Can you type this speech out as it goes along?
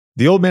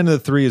The Old Man of the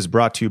Three is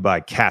brought to you by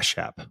Cash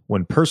App.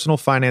 When personal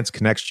finance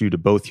connects you to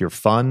both your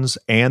funds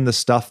and the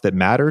stuff that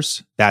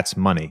matters, that's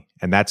money,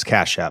 and that's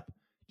Cash App.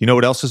 You know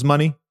what else is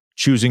money?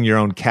 Choosing your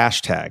own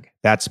cash tag.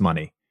 That's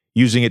money.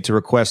 Using it to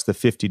request the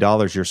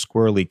 $50 your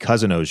squirrely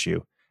cousin owes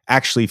you.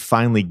 Actually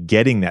finally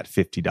getting that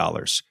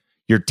 $50.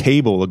 Your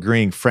table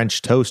agreeing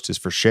French toast is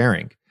for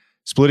sharing.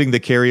 Splitting the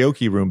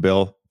karaoke room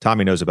bill,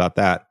 Tommy knows about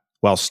that,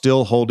 while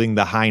still holding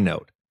the high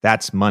note.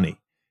 That's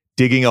money.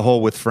 Digging a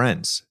hole with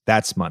friends.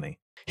 That's money.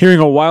 Hearing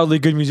a wildly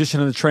good musician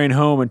on the train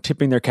home and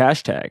tipping their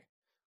cash tag.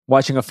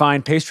 Watching a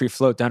fine pastry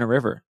float down a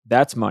river.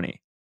 That's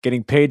money.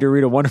 Getting paid to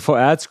read a wonderful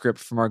ad script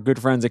from our good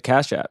friends at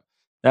Cash App.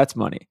 That's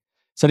money.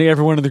 Sending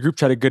everyone in the group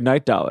chat a good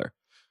night dollar.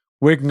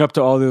 Waking up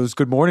to all those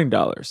good morning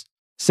dollars.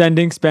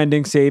 Sending,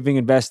 spending, saving,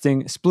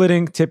 investing,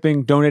 splitting,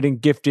 tipping, donating,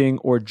 gifting,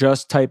 or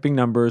just typing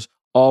numbers,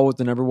 all with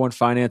the number one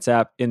finance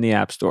app in the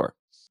App Store.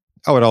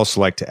 I would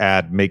also like to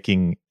add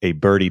making a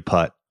birdie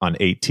putt on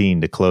 18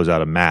 to close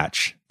out a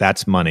match.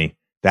 That's money.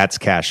 That's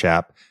Cash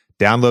App.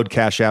 Download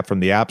Cash App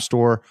from the App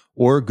Store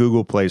or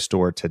Google Play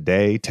Store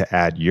today to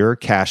add your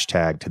cash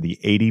tag to the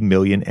 80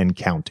 million and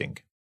counting.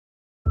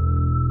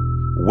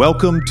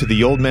 Welcome to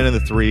the Old Man of the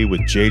Three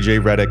with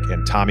JJ Redick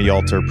and Tommy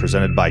Alter,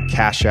 presented by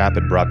Cash App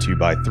and brought to you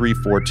by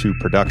 342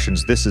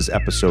 Productions. This is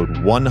episode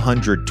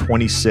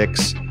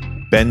 126.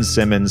 Ben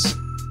Simmons.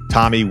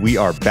 Tommy, we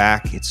are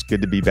back. It's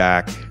good to be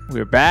back.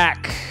 We're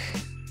back.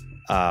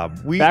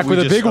 Back with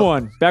a big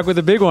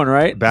one,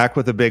 right? Back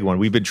with a big one.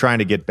 We've been trying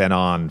to get Ben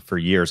on for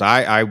years.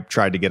 I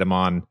tried to get him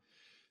on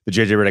the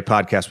JJ Redick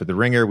podcast with The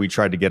Ringer. We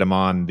tried to get him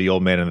on the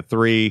Old Man and the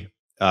Three.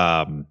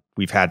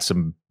 We've had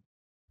some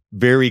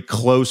very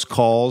close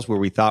calls where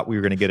we thought we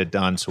were going to get it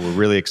done. So we're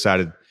really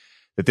excited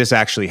that this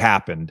actually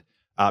happened.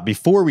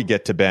 Before we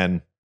get to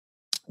Ben,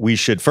 we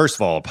should first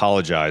of all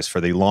apologize for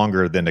the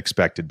longer than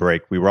expected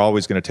break. We were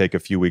always going to take a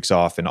few weeks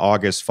off in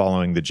August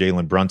following the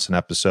Jalen Brunson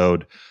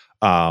episode.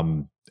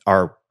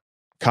 Our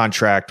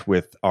contract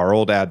with our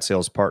old ad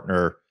sales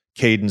partner,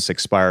 Cadence,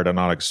 expired on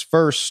August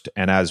 1st.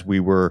 And as we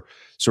were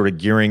sort of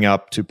gearing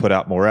up to put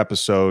out more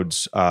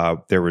episodes,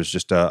 there was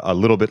just a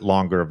little bit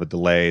longer of a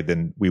delay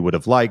than we would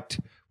have liked.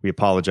 We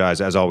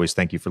apologize. As always,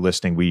 thank you for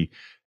listening. We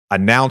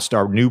announced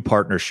our new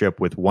partnership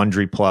with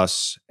Wondery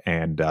Plus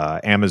and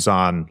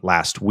Amazon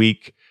last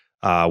week.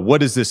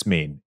 What does this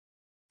mean?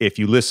 If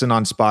you listen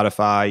on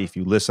Spotify, if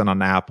you listen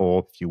on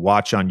Apple, if you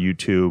watch on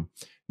YouTube,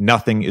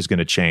 nothing is going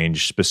to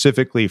change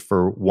specifically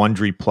for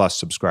Wondery Plus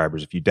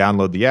subscribers. If you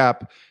download the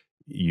app,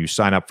 you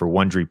sign up for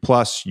Wondery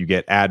Plus, you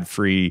get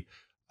ad-free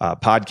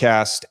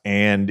podcast,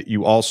 and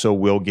you also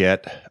will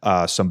get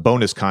some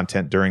bonus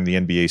content during the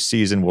NBA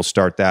season. We'll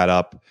start that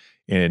up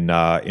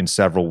in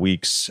several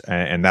weeks,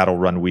 and that'll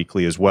run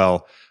weekly as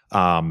well.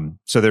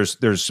 So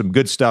there's some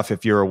good stuff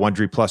if you're a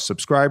Wondery Plus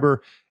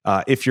subscriber.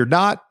 If you're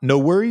not, no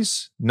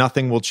worries.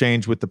 Nothing will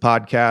change with the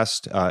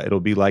podcast. It'll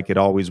be like it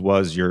always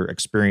was. Your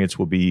experience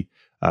will be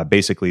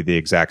basically the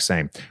exact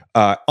same.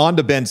 On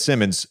to Ben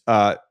Simmons.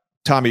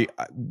 Tommy,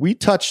 we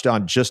touched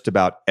on just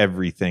about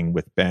everything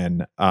with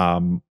Ben.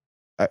 Some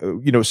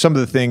of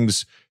the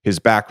things, his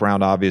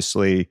background,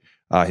 obviously,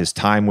 his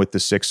time with the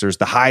Sixers,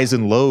 the highs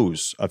and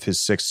lows of his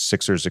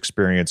Sixers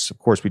experience. Of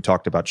course, we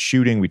talked about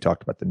shooting. We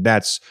talked about the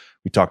Nets.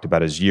 We talked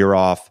about his year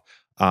off.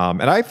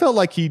 And I felt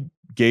like he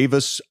gave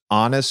us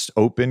honest,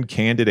 open,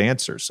 candid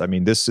answers. I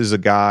mean, this is a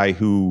guy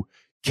who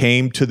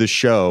came to the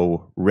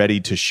show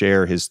ready to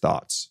share his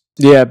thoughts.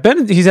 Yeah,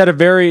 Ben, he's had a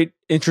very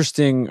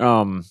interesting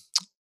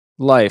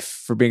life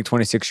for being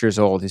 26 years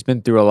old. He's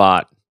been through a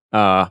lot.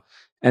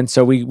 And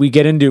so we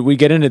get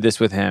into this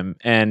with him.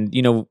 And,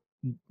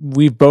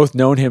 we've both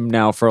known him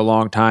now for a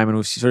long time, and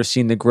we've sort of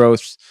seen the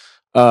growth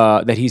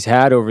that he's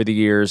had over the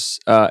years.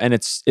 And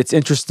it's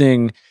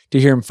interesting to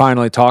hear him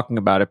finally talking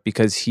about it,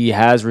 because he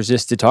has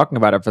resisted talking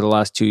about it for the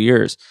last 2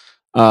 years.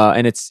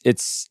 And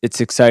it's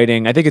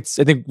exciting. I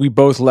think we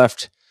both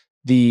left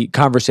the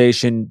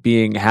conversation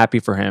being happy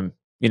for him,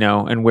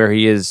 and where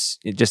he is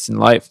just in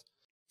life.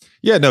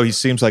 Yeah, no, he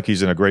seems like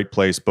he's in a great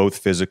place, both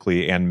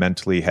physically and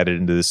mentally, headed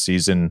into this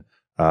season.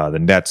 The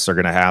Nets are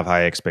going to have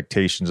high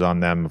expectations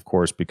on them, of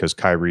course, because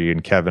Kyrie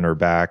and Kevin are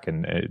back,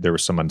 and there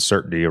was some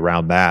uncertainty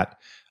around that.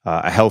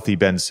 A healthy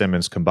Ben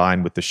Simmons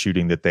combined with the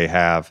shooting that they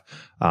have.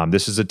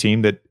 This is a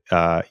team that,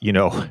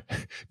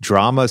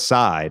 drama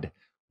aside,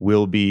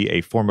 will be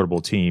a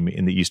formidable team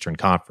in the Eastern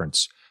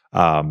Conference.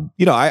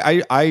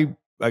 I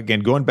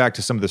again, going back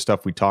to some of the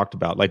stuff we talked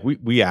about, like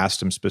we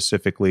asked him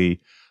specifically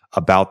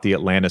about the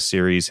Atlanta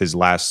series, his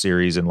last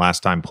series and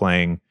last time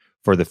playing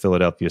for the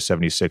Philadelphia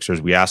 76ers.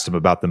 We asked him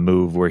about the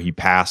move where he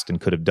passed and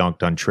could have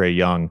dunked on Trae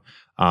Young.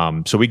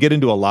 So we get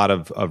into a lot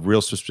of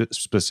real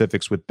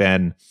specifics with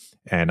Ben,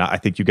 and I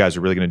think you guys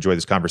are really going to enjoy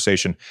this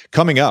conversation.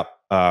 Coming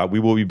up,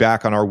 we will be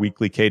back on our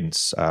weekly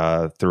cadence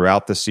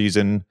throughout the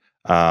season.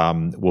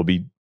 We'll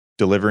be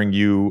delivering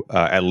you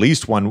at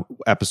least one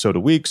episode a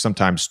week,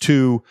 sometimes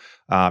two.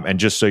 And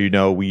just so you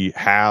know, we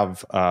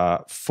have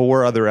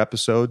 4 other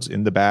episodes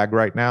in the bag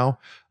right now.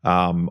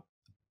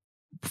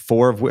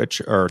 3 of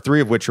which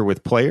are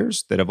with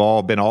players that have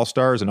all been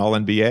All-Stars and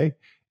All-NBA.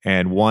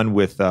 and one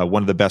with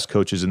one of the best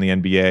coaches in the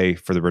NBA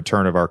for the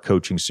return of our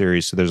coaching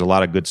series. So there's a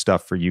lot of good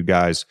stuff for you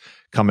guys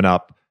coming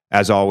up.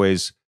 As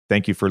always,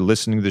 thank you for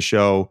listening to the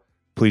show.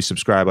 Please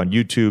subscribe on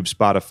YouTube,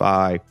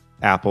 Spotify,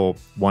 Apple,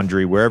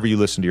 Wondery, wherever you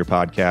listen to your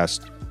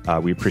podcast.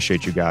 We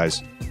appreciate you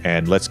guys.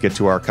 And let's get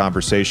to our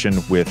conversation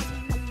with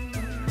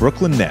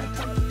Brooklyn Net,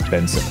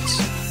 Ben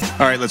Simmons.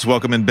 All right, let's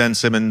welcome in Ben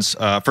Simmons.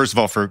 First of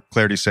all, for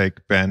clarity's sake,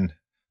 Ben,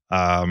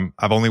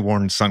 I've only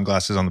worn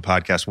sunglasses on the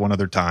podcast one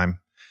other time.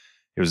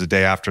 It was the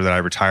day after that I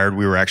retired.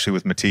 We were actually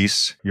with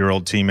Matisse, your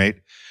old teammate.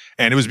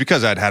 And it was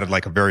because I'd had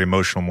like a very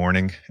emotional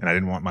morning and I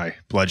didn't want my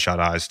bloodshot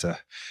eyes to...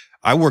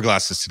 I wore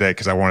glasses today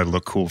because I wanted to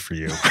look cool for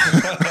you.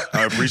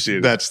 I appreciate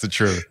it. That's the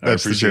truth.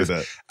 That's the truth.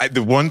 That.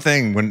 The one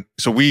thing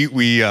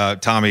we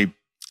Tommy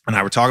and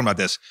I were talking about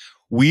this.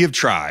 We have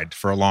tried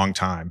for a long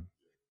time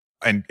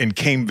and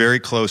came very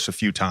close a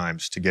few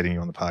times to getting you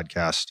on the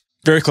podcast.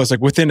 Very close,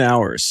 like within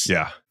hours.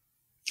 Yeah.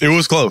 It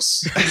was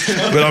close,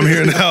 but I'm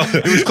here now.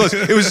 It was close.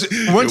 It was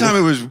one time.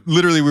 It was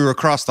literally we were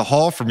across the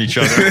hall from each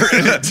other,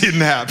 and it didn't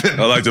happen.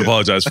 I'd like to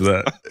apologize for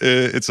that.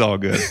 It's all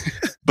good.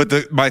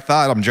 But my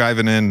thought, I'm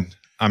driving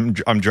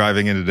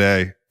in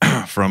today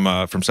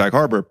from Sag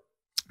Harbor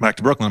back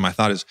to Brooklyn. My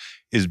thought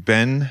is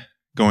Ben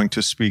going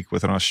to speak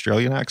with an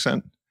Australian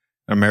accent,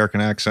 an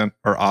American accent,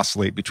 or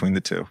oscillate between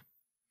the two?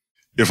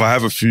 If I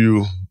have a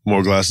few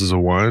more glasses of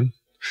wine,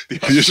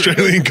 the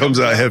Australian comes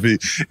out heavy.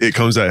 It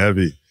comes out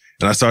heavy.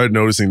 And I started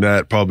noticing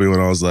that probably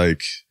when I was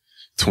like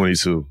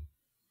 22.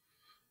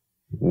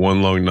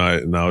 One long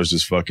night and I was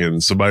just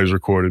somebody was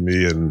recording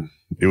me and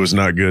it was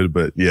not good,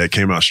 but yeah, it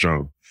came out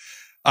strong.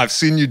 I've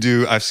seen you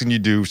do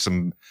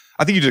some,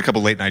 I think you did a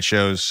couple late night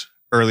shows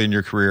early in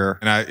your career.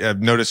 And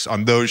I've noticed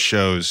on those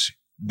shows,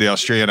 the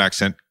Australian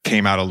accent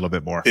came out a little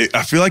bit more.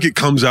 I feel like it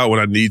comes out when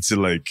I need to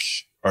like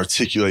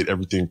articulate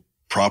everything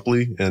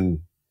properly and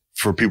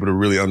for people to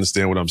really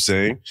understand what I'm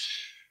saying.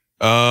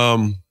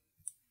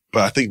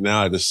 But I think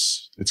now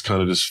it's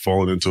kind of just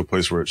fallen into a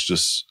place where it's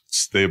just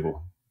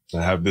stable.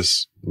 I have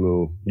this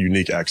little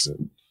unique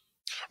accent.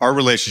 Our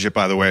relationship,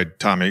 by the way,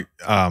 Tommy,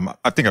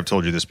 I think I've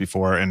told you this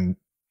before, and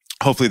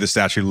hopefully the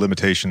statute of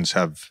limitations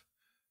have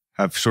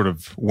sort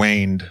of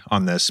waned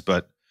on this,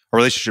 but our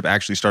relationship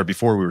actually started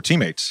before we were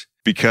teammates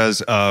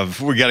because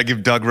we got to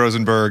give Doug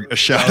Rosenberg a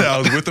shout out. I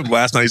was with him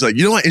last night. He's like,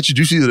 I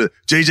introduced you to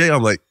JJ.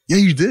 I'm like, yeah,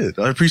 you did.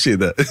 I appreciate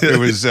that. It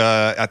was,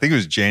 I think it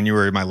was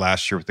January, my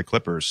last year with the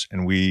Clippers,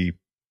 and we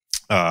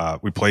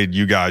played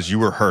you guys. You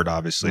were hurt,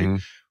 obviously. Mm-hmm.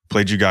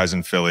 Played you guys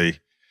in Philly.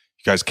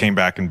 You guys came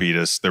back and beat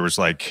us. There was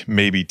like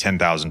maybe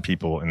 10,000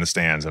 people in the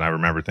stands. And I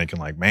remember thinking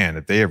like, man,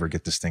 if they ever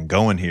get this thing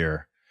going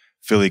here,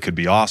 Philly could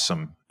be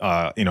awesome.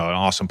 An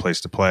awesome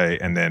place to play.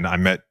 And then I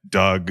met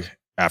Doug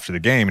after the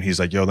game and he's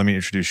like, yo, let me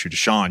introduce you to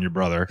Sean, your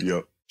brother.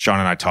 Yep. Sean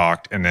and I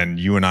talked and then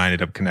you and I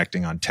ended up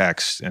connecting on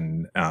text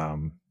and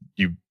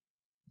you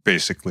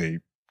basically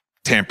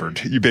tampered.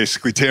 Please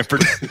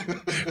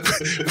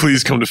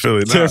come to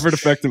Philly. Tampered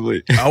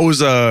effectively. I was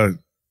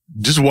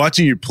just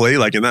watching you play,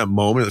 like in that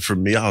moment, for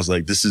me, I was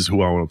like, this is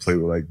who I want to play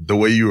with. Like the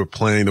way you were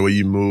playing, the way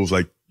you move,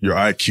 like your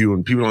IQ,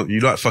 and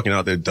you're not fucking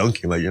out there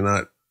dunking. Like you're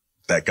not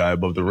that guy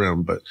above the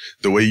rim, but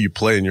the way you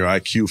play and your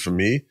IQ, for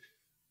me,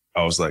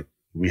 I was like,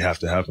 we have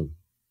to have him.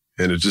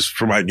 And it just,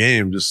 for my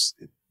game,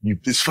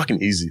 it's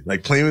fucking easy.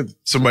 Like playing with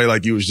somebody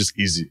like you was just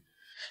easy.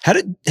 How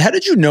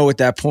did you know at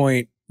that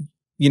point,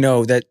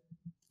 that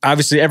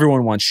obviously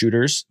everyone wants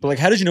shooters, but like,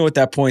 how did you know at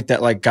that point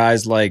that like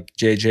guys like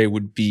JJ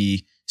would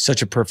be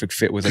such a perfect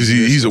fit with him? Because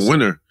he's a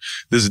winner.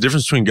 There's a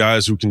difference between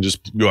guys who can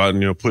just go out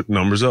and, put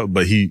numbers up,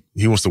 but he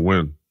wants to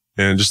win.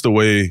 And just the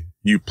way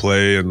you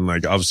play and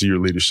like, obviously your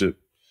leadership,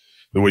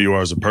 the way you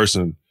are as a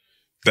person,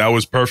 that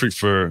was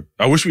perfect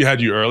I wish we had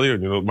you earlier,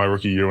 my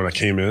rookie year when I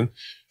came in.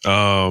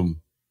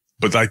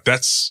 But like,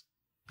 that's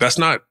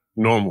not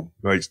normal.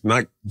 Like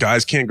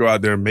guys can't go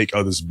out there and make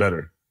others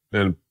better.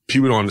 And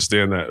people don't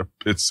understand that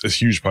it's a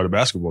huge part of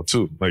basketball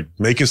too. Like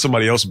making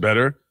somebody else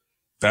better,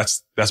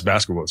 that's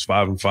basketball. It's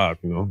 5 and 5,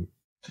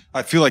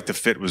 I feel like the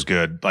fit was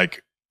good.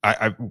 Like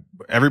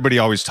everybody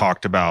always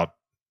talked about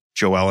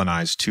Joel and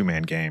I's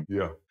 2-man game.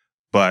 Yeah.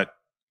 But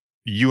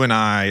you and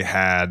I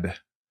had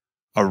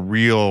a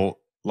real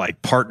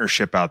like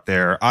partnership out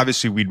there.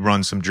 Obviously we'd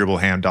run some dribble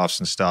handoffs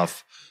and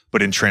stuff,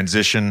 but in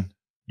transition,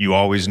 you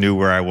always knew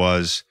where I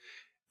was.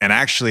 And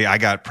actually I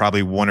got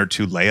probably 1 or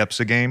 2 layups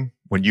a game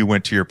when you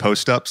went to your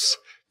post-ups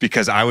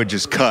because I would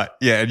just cut.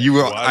 Yeah. And you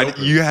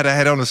had a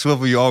head on a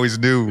swivel. You always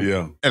knew.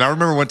 Yeah. And I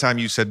remember one time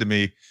you said to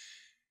me,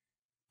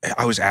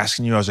 I was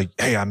asking you, I was like,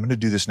 hey, I'm going to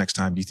do this next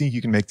time. Do you think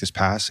you can make this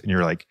pass? And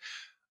you're like,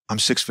 I'm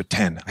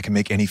 6'10". I can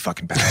make any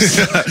fucking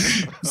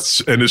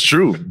pass. And it's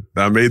true.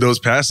 I made those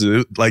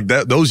passes. Like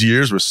that, those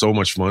years were so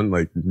much fun.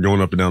 Like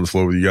going up and down the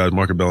floor with you guys,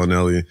 Marco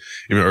Bellinelli,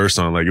 even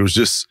Ersan. Like it was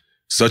just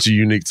such a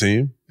unique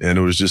team. And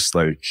it was just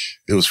like,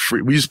 it was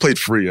free. We just played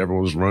free.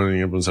 Everyone was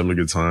running. Everyone was having a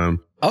good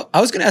time.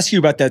 I was going to ask you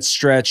about that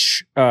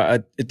stretch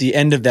at the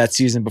end of that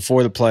season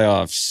before the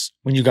playoffs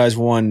when you guys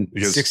won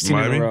 16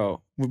 in a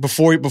row.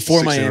 Before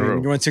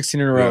Miami, you won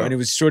 16 in a row. Yeah. And it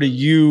was sort of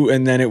you,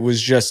 and then it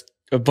was just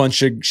a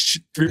bunch of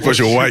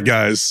white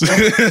guys.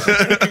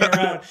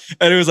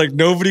 And it was like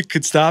nobody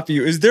could stop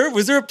you. Was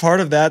there a part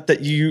of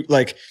that you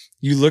like,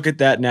 you look at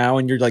that now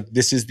and you're like,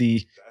 this is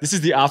the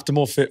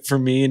optimal fit for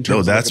me in terms No,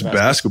 of that's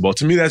basketball.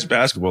 To me, that's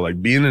basketball.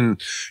 Like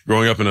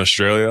growing up in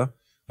Australia,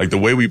 like the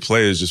way we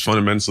play is just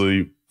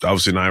fundamentally,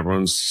 obviously not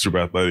everyone's super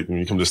athletic. When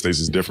you come to the States,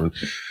 it's different.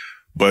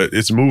 But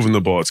it's moving the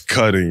ball, it's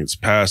cutting, it's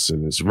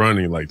passing, it's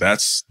running. Like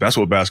that's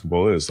what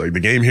basketball is. Like the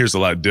game here is a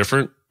lot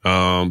different.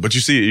 But you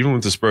see, even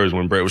with the Spurs,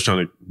 when Brett was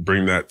trying to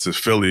bring that to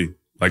Philly,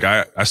 like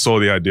I saw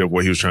the idea of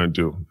what he was trying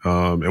to do.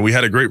 And we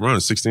had a great run,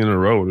 16 in a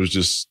row. We were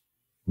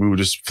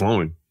just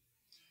flowing.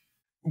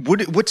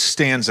 What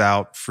stands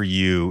out for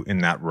you in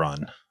that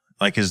run?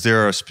 Like, is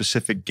there a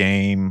specific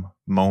game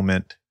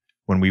moment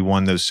when we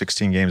won those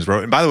 16 games?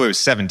 And by the way, it was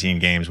 17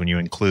 games when you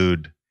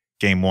include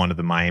game one of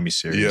the Miami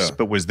series. Yeah.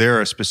 But was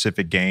there a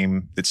specific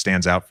game that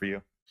stands out for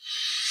you?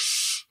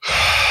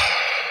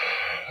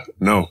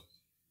 No.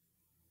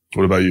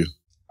 What about you?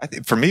 I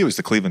think for me, it was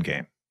the Cleveland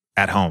game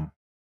at home.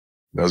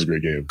 That was a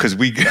great game.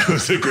 It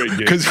was a great game.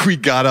 Because we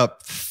got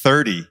up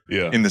 30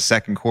 in the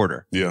second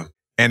quarter. Yeah.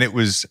 And it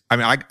was, I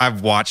mean,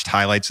 I've watched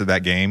highlights of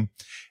that game,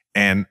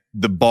 and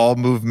the ball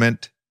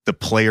movement, the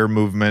player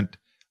movement,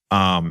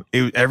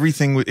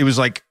 it was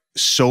like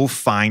so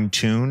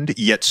fine-tuned,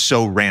 yet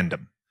so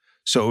random.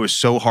 So it was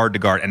so hard to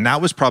guard. And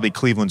that was probably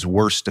Cleveland's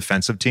worst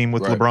defensive team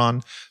with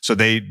LeBron. So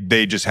they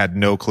just had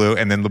no clue.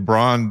 And then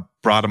LeBron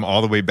brought him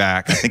all the way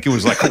back. I think it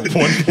was like a 1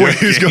 point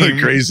he was game. going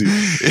crazy.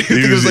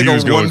 It was like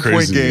a 1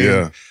 point game.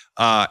 Yeah.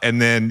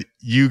 And then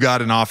you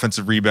got an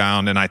offensive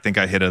rebound, and I think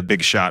I hit a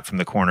big shot from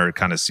the corner to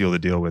kind of seal the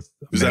deal with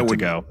a minute to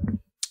go.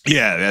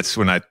 Yeah, that's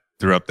when I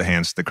threw up the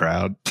hands to the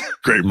crowd.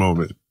 Great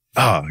moment.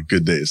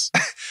 Good days.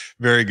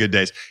 Very good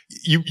days.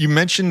 You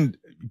mentioned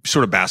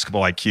sort of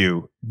basketball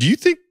IQ. Do you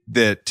think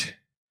that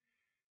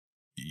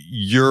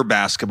your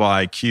basketball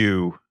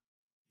IQ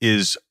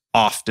is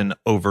often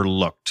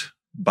overlooked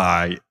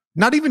by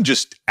not even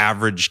just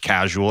average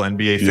casual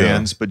NBA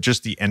fans, but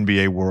just the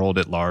NBA world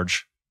at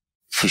large?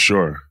 For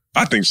sure.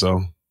 I think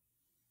so.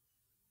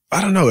 I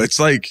don't know. It's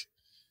like,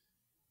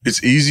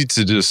 it's easy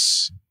to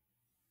just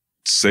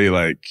say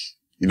like,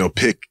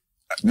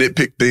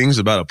 nitpick things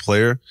about a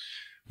player.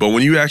 But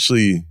when you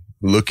actually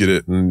look at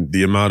it and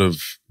the amount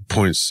of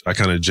points I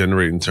kind of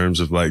generate in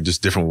terms of like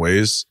just different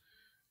ways,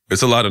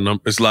 it's a lot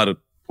of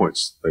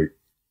points. Like,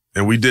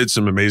 and we did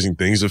some amazing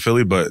things in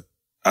Philly, but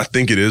I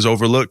think it is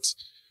overlooked.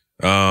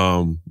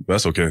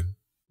 That's okay.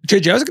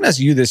 JJ, I was going to ask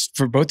you this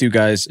for both you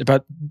guys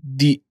about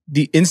the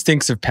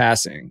instincts of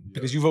passing,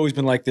 because you've always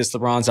been like this.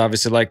 LeBron's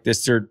obviously like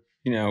this. They're,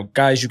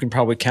 guys you can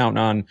probably count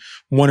on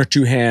one or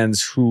two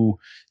hands who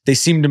they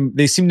seem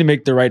to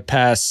make the right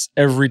pass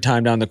every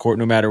time down the court,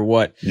 no matter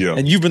what. Yeah.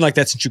 And you've been like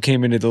that since you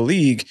came into the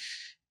league.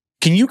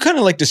 Can you kind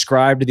of like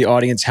describe to the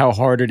audience how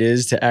hard it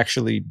is to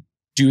actually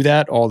do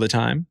that all the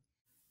time?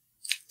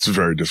 It's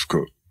very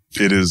difficult.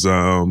 It is,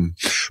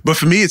 but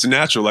for me, it's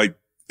natural. Like,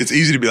 it's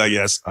easy to be like,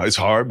 yes, it's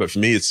hard, but for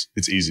me, it's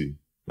easy.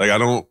 Like, I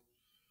don't,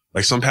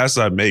 like some passes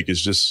I make,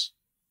 it's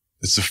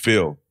a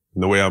feel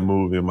in the way I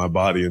move in my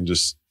body and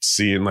just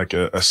seeing like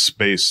a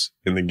space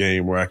in the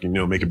game where I can,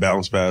 make a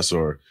balance pass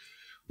or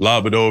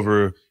lob it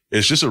over.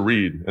 It's just a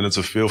read and it's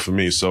a feel for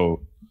me.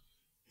 So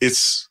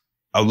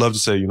I'd love to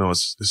say,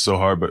 it's so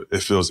hard, but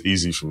it feels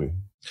easy for me.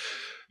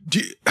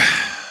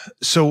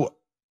 So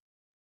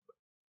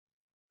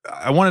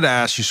I wanted to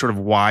ask you sort of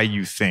why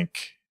you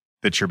think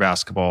that your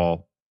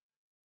basketball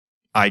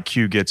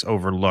IQ gets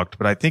overlooked,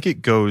 but I think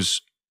it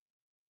goes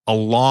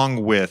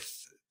along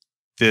with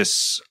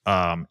this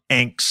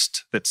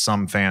angst that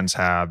some fans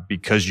have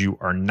because you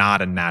are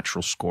not a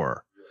natural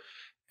scorer.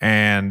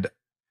 And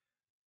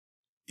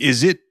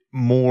is it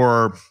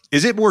more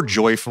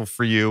joyful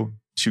for you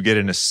to get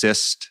an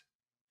assist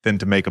than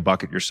to make a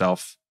bucket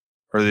yourself?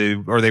 Or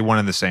are they one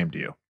and the same to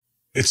you?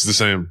 It's the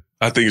same.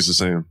 I think it's the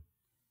same.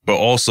 But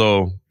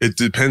also, it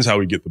depends how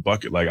we get the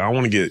bucket. Like, I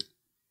want to get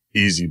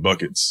easy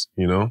buckets,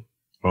 and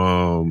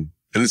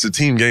it's a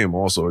team game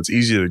also. It's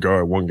easier to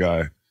guard one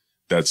guy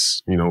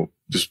that's,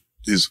 just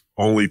his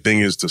only thing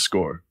is to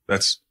score.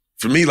 That's,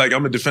 for me, like,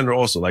 I'm a defender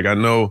also. Like, I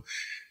know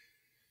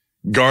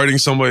guarding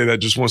somebody that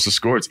just wants to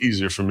score, it's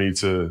easier for me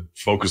to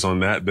focus on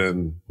that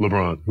than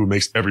LeBron, who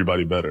makes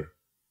everybody better.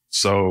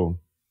 So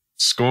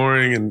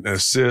scoring and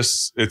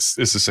assists, it's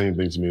the same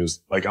thing to me.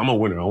 It's like, I'm a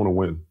winner. I want to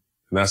win.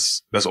 And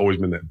that's always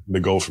been the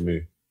goal for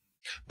me.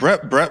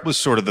 Brett was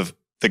sort of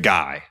the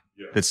guy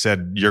that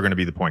said, you're going to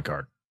be the point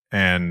guard.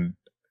 And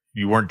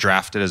you weren't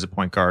drafted as a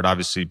point guard.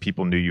 Obviously,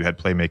 people knew you had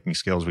playmaking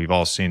skills. We've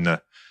all seen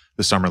the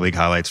summer league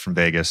highlights from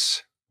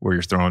Vegas where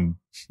you're throwing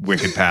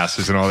wicked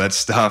passes and all that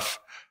stuff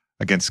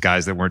against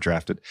guys that weren't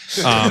drafted.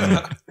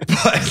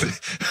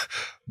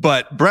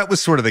 But Brett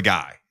was sort of the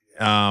guy.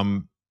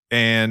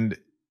 And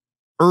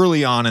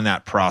early on in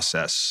that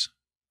process,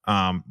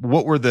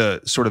 what were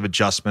the sort of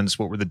adjustments?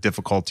 What were the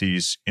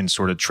difficulties in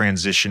sort of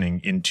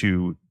transitioning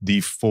into the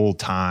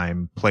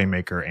full-time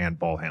playmaker and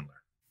ball handler?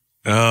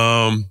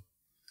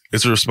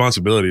 It's a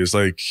responsibility. It's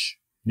like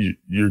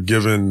you're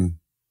given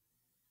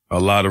a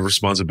lot of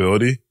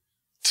responsibility.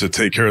 to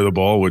take care of the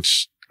ball,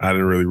 which I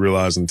didn't really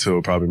realize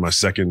until probably my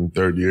second,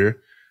 third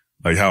year,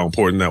 like how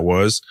important that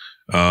was.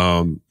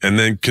 And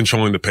then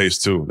controlling the pace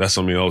too. That's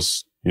something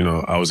else, you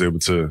know, I was able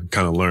to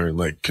kind of learn,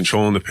 like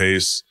controlling the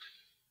pace,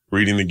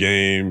 reading the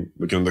game,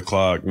 looking at the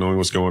clock, knowing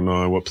what's going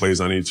on, what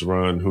plays I need to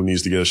run, who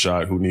needs to get a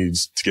shot, who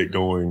needs to get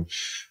going.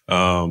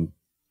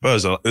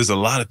 But there's a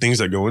lot of things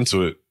that go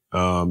into it,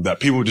 that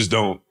people just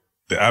don't,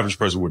 the average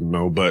person wouldn't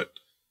know. But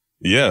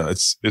yeah,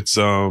 it's,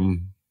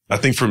 I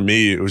think for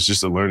me, it was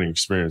just a learning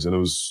experience, and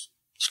it's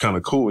kind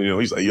of cool. You know,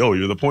 he's like, yo,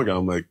 you're the point guard.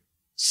 I'm like,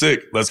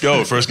 sick. Let's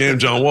go. First game,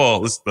 John Wall.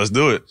 Let's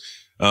do it.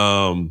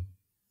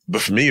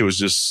 But for me, it was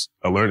just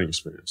a learning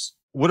experience.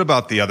 What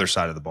about the other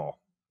side of the ball?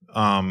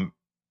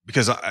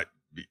 Because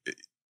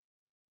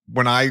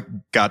when I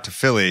got to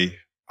Philly,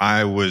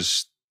 I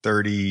was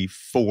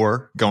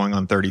 34 going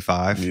on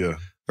 35. Yeah.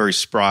 Very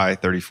spry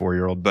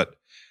 34-year-old. But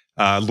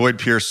Lloyd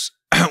Pierce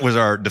was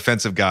our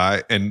defensive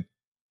guy. And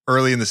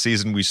early in the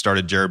season, we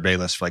started Jared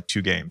Bayless for like 2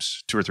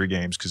 or 3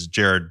 games because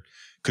Jared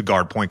could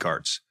guard point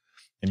guards.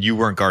 And you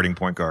weren't guarding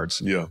point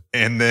guards. Yeah.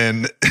 And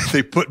then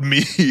they put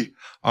me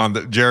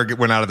on Jared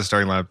went out of the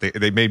starting lineup.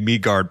 They made me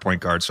guard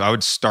point guard. So I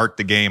would start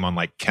the game on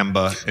like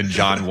Kemba and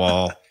John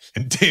Wall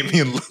and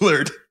Damian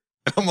Lillard.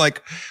 And I'm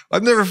like,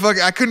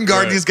 I couldn't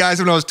guard these guys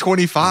when I was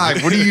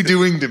 25. What are you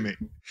doing to me?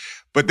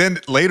 But then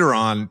later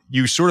on,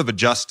 you sort of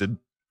adjusted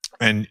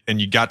and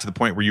you got to the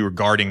point where you were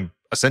guarding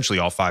essentially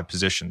all 5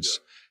 positions.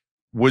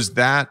 Was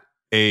that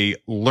a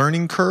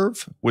learning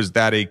curve? Was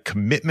that a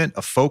commitment,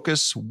 a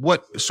focus?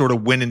 What sort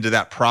of went into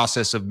that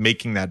process of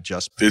making that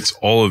adjustment? It's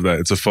all of that.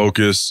 It's a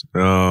focus.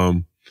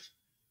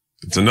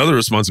 It's another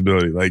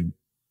responsibility. Like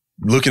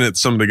looking at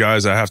some of the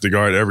guys I have to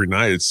guard every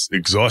night, it's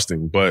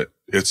exhausting, but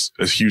it's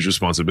a huge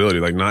responsibility.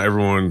 Like not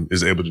everyone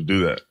is able to do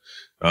that.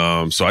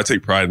 So I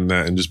take pride in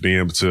that and just being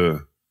able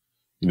to,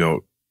 you know,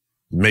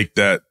 make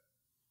that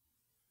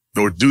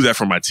or do that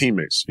for my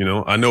teammates. You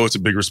know, I know it's a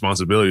big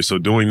responsibility. So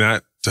doing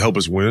that to help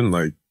us win,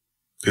 like,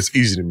 it's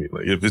easy to me.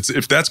 Like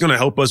if that's going to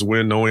help us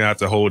win, knowing I have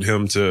to hold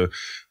him to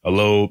a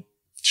low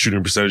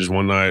shooting percentage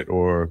one night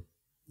or,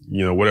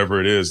 you know, whatever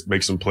it is,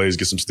 make some plays,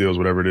 get some steals,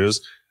 whatever it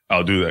is,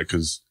 I'll do that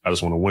because I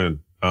just want to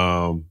win.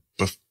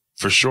 But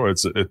for sure,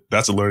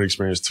 that's a learning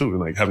experience too. And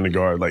like having to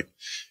guard like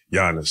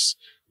Giannis,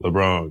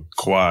 LeBron,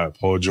 Kawhi,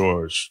 Paul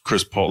George,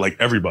 Chris Paul, like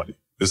everybody.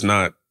 There's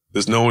no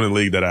one in the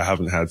league that I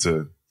haven't had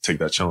to take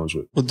that challenge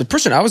with. Well, the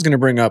person I was going to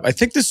bring up, I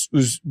think this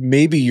was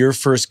maybe your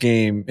first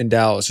game in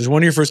Dallas. It was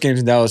one of your first games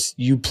in Dallas.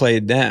 You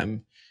played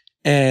them,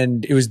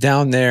 and it was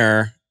down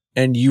there,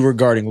 and you were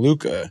guarding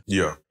Luka.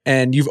 Yeah.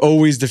 And you've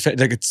always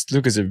defended, like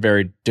Luka's a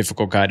very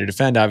difficult guy to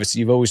defend. Obviously,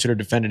 you've always sort of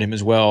defended him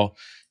as well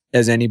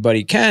as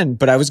anybody can.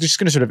 But I was just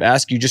going to sort of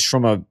ask you, just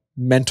from a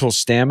mental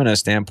stamina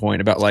standpoint,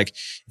 about like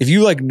if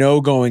you like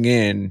know going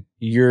in,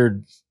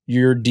 you're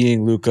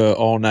D'ing Luka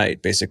all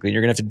night, basically.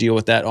 You're going to have to deal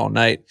with that all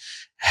night.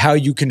 How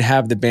you can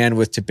have the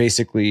bandwidth to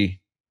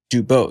basically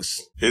do both.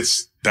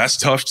 That's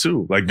tough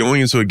too. Like going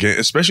into a game,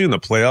 especially in the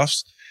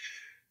playoffs,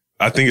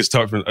 I think it's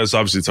tough. It's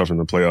obviously tough in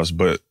the playoffs,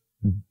 but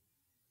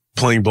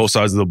playing both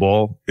sides of the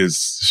ball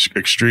is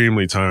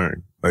extremely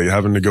tiring. Like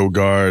having to go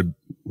guard,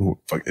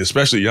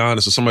 especially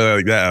Giannis or somebody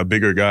like that, a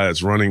bigger guy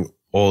that's running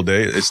all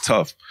day. It's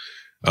tough.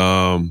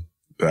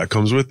 That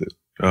comes with it.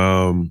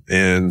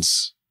 And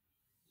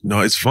no,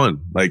 it's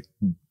fun. Like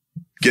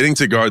getting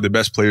to guard the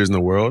best players in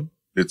the world.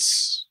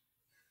 It's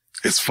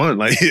fun.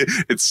 Like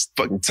it's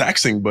fucking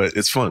taxing, but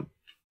it's fun.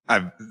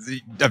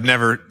 I've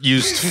never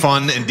used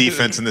fun and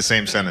defense in the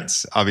same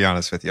sentence. I'll be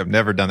honest with you. I've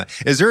never done that.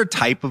 Is there a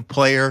type of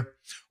player,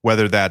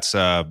 whether that's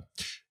a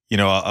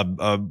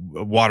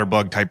water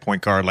bug type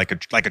point guard like a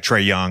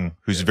Trae Young,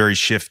 who's very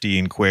shifty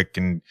and quick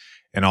and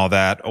all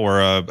that, or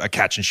a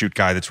catch and shoot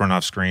guy that's running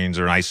off screens,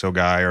 or an ISO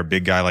guy, or a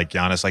big guy like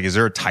Giannis? Like, is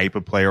there a type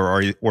of player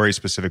or a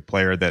specific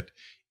player that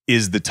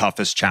is the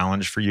toughest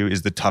challenge for you?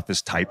 Is the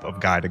toughest type of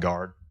guy to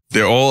guard?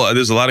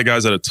 There's a lot of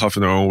guys that are tough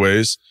in their own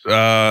ways.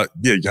 But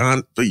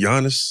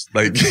Giannis,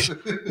 like,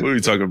 what are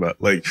we talking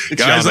about? Like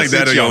guys like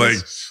that are like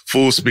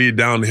full speed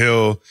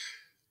downhill,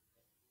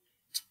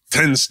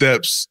 10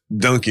 steps,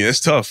 dunking. It's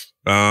tough.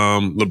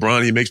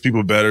 LeBron, he makes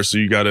people better. So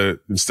you gotta,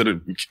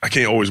 I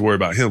can't always worry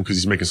about him because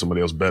he's making somebody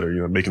else better,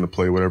 you know, making the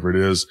play, whatever it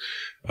is.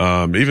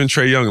 Even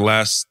Trae Young,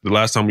 the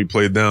last time we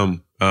played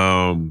them,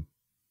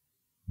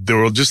 there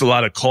were just a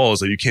lot of calls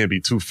that you can't be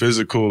too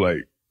physical.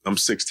 Like, I'm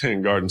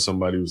 6'10", guarding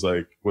somebody who's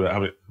like,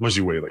 how much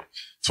do you weigh? Like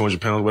 200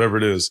 pounds, whatever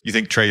it is. You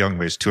think Trae Young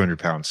weighs 200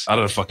 pounds? I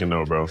don't fucking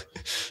know, bro. I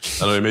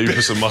don't know. Maybe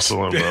put some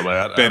muscle on, bro.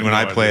 Like, Ben, when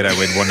I played, I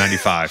weighed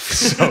 195.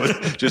 So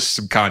just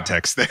some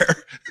context there.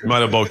 Might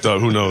have bulked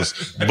up. Who knows?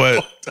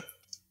 But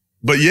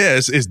yeah,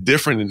 it's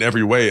different in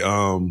every way.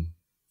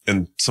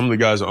 And some of the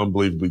guys are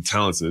unbelievably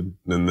talented.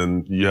 And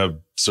then you have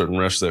certain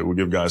refs that will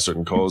give guys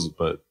certain calls,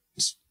 but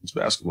it's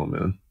basketball,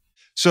 man.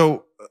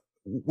 So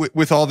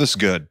with all this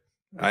good,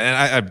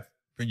 and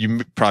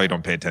you probably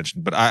don't pay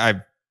attention, but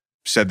I've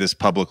said this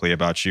publicly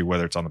about you,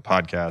 whether it's on the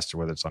podcast or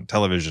whether it's on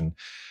television.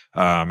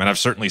 And I've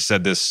certainly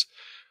said this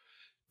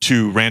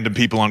to random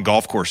people on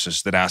golf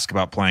courses that ask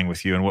about playing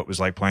with you and what it was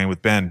like playing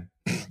with Ben.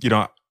 you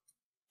know,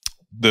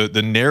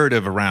 the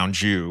narrative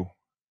around you,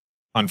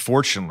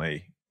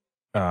 unfortunately,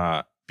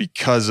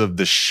 because of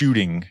the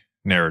shooting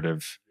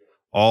narrative,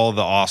 all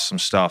the awesome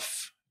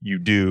stuff you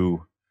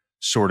do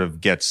sort of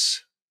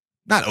gets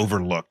not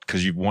overlooked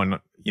because you've won,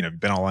 you've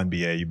been all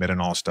NBA, you've been an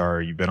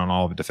all-star, you've been on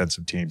all the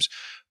defensive teams,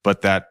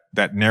 but that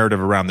narrative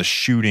around the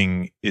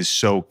shooting is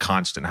so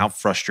constant. How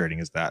frustrating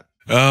is that?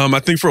 I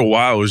think for a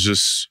while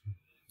it's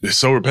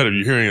so repetitive.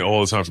 You're hearing it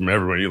all the time from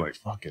everyone. You're like,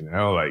 fucking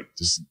hell, like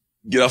just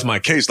get off my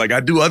case. Like I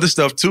do other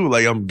stuff too.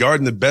 Like I'm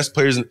guarding the best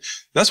players. And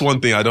that's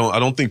one thing I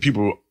don't think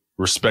people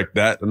respect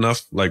that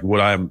enough. Like what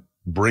I'm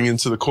bringing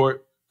to the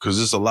court. Cause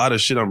there's a lot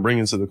of shit I'm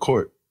bringing to the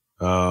court.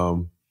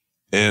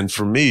 And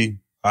for me,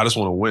 I just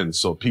want to win.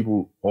 So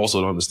people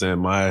also don't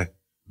understand my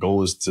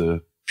goal is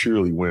to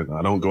purely win.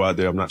 I don't go out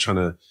there. I'm not trying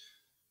to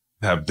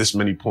have this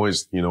many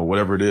points,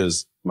 whatever it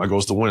is. My goal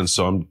is to win.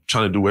 So I'm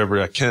trying to do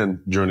whatever I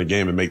can during the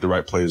game and make the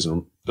right plays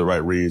and the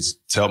right reads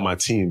to help my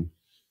team,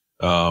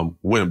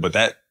 win. But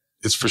that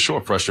is for sure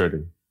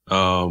frustrating.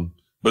 But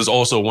it's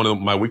also one of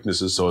my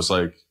weaknesses. So it's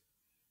like,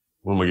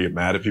 when we get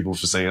mad at people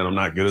for saying I'm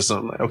not good at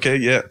something, like, okay,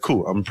 yeah,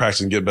 cool. I'm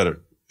practicing, get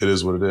better. It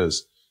is what it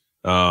is.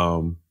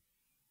 And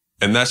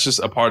that's just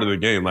a part of the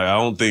game. Like, I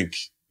don't think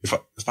if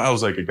I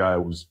was like a guy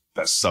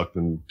that sucked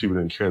and people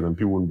didn't care, then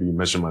people wouldn't be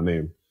mentioning my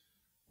name,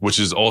 which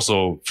is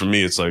also for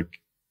me, it's like,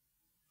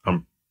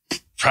 I'm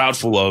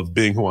proudful of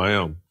being who I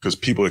am because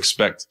people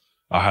expect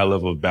a high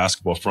level of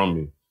basketball from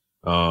me.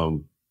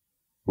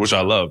 Which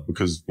I love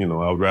because, I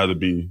would rather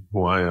be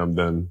who I am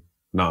than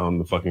not on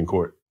the fucking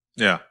court.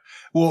 Yeah.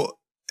 Well,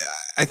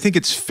 I think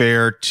it's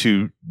fair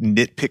to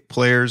nitpick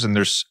players, and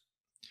there's,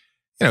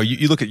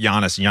 you look at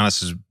Giannis. Giannis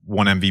has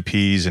won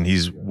MVPs, and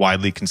he's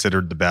widely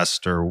considered the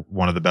best or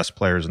one of the best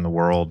players in the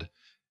world.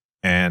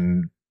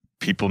 And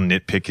people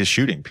nitpick his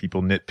shooting.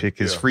 People nitpick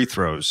his free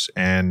throws,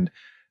 and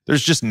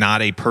there's just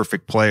not a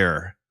perfect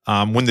player.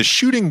 When the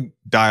shooting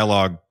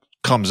dialogue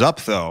comes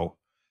up, though,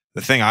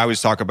 the thing I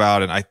always talk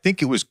about, and I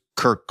think it was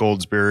Kirk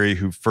Goldsberry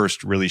who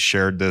first really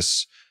shared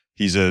this.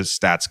 He's a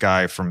stats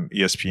guy from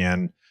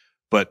ESPN.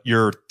 But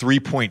your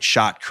 3-point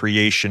shot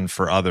creation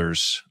for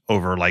others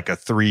over like a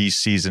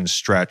 3-season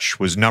stretch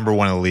was number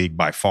one in the league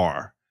by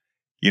far.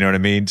 You know what I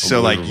mean?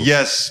 So like,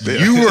 yes,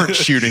 you weren't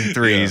shooting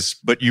threes,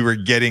 but you were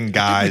getting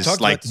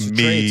guys like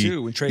me.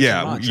 You were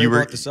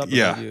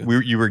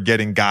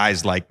getting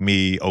guys like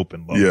me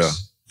open looks. Yeah.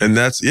 And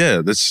that's,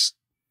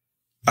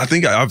 I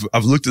think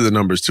I've looked at the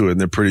numbers too,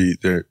 and they're pretty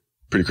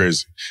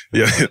crazy.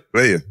 Yeah.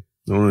 I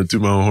don't want to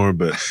toot my own horn,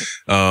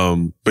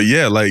 but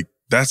yeah, like,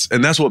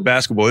 that's what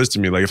basketball is to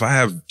me. Like if I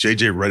have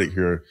JJ Redick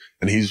here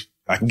and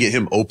I can get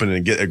him open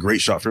and get a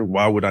great shot for him,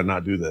 why would I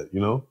not do that?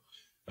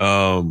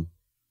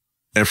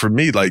 And for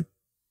me, like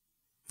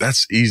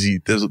that's easy.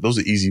 Those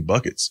are easy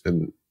buckets.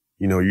 And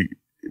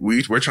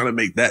we're trying to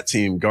make that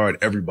team guard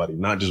everybody,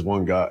 not just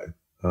one guy.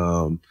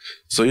 So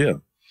yeah.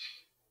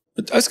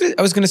 But I was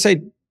going to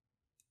say,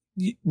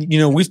 we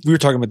were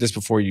talking about this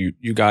before you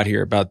got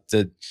here about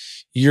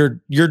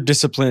your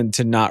discipline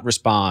to not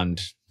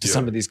respond to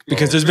some of these,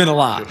 because there's been a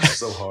lot.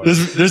 So hard.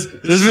 There's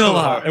been a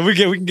lot, and we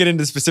can get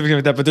into specifics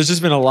like that. But there's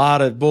just been a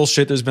lot of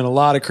bullshit. There's been a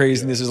lot of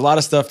craziness. There's a lot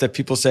of stuff that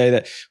people say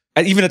that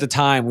even at the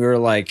time we were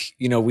like,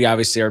 we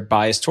obviously are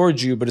biased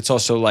towards you, but it's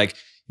also like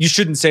you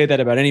shouldn't say that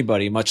about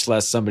anybody, much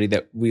less somebody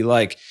that we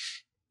like.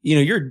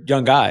 You're a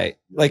young guy.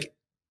 Like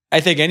I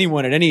think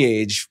anyone at any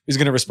age is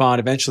going to respond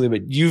eventually,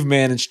 but you've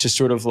managed to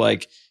sort of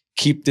like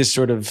keep this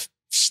sort of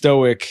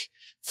stoic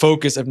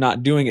focus of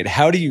not doing it.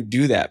 How do you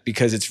do that?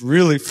 Because it's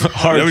really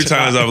hard. Every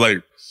times I've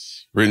like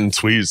written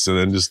tweets and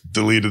then just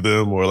deleted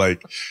them, or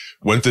like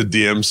went to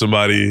DM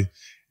somebody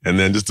and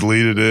then just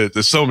deleted it.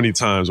 There's so many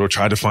times, or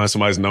tried to find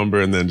somebody's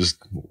number and then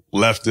just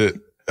left it.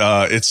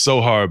 It's so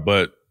hard,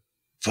 but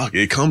fuck,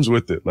 it comes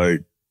with it.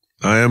 Like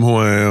I am who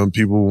I am.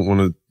 People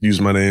want to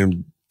use my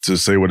name to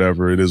say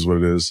whatever. It is what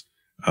it is.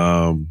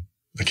 I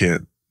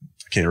can't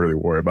really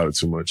worry about it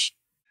too much.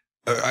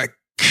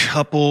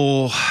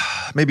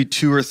 Maybe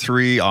 2 or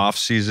 3 off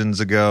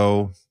seasons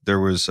ago, there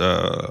was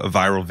a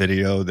viral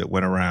video that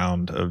went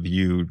around of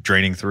you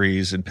draining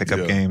threes in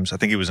pickup games. I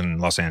think it was in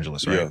Los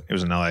Angeles, right? Yeah. It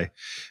was in LA.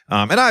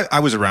 And I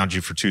was around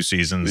you for 2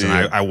 seasons, and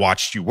I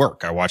watched you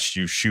work. I watched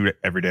you shoot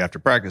every day after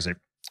practice,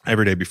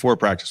 every day before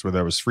practice, whether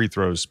it was free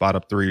throws, spot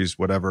up threes,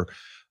 whatever.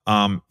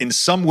 In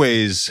some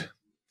ways,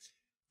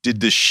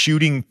 did the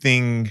shooting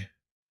thing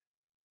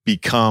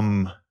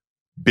become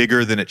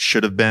bigger than it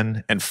should have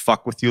been and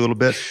fuck with you a little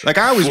bit? Like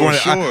I always wanted,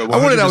 I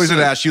wanted always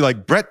to ask you,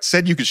 like, Brett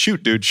said you could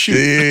shoot, dude. Shoot.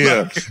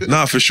 Yeah.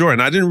 Nah, for sure.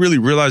 And I didn't really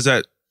realize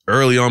that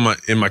early on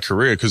in my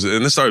career, because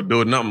and it started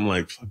building up. I'm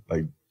like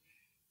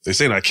they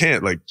saying I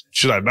can't. Like,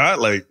 should I not?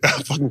 Like,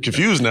 I'm fucking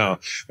confused now.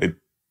 Like,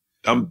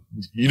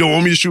 you don't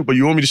want me to shoot, but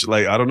you want me to shoot.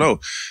 Like, I don't know.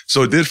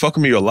 So it did fuck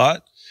with me a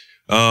lot.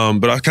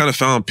 But I kind of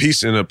found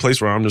peace in a place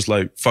where I'm just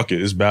like, fuck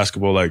it, it's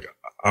basketball. Like,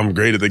 I'm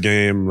great at the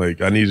game. Like,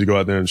 I need to go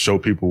out there and show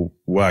people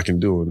what I can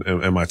do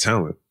and my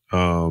talent.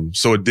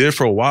 So it did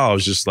for a while. I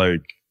was just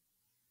like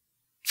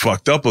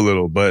fucked up a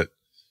little, but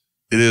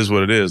it is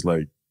what it is.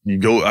 Like,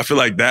 I feel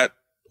like that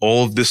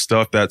all of this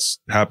stuff that's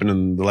happened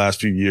in the last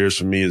few years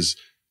for me has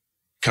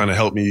kind of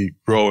helped me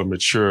grow and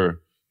mature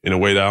in a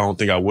way that I don't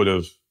think I would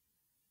have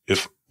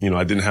if,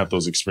 I didn't have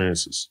those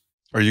experiences.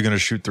 Are you going to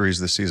shoot threes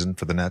this season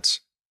for the Nets?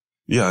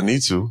 Yeah, I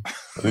need to.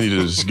 I need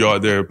to just go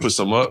out there and put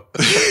some up.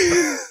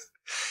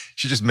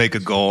 Should just make a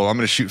goal. I'm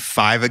going to shoot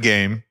 5 a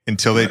game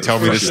until they tell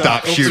me to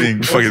stop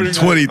shooting. Fucking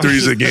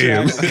 23s a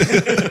game.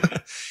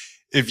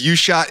 If you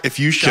shot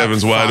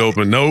Kevin's 5, wide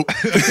open. Nope.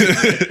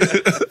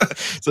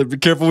 So be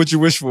careful what you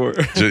wish for.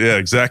 Yeah,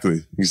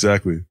 exactly.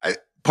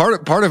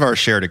 Part of our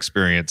shared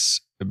experience,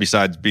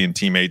 besides being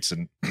teammates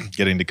and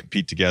getting to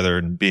compete together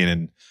and being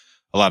in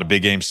a lot of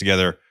big games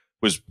together,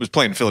 was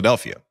playing in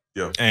Philadelphia.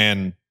 Yeah.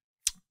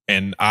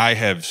 And I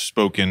have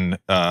spoken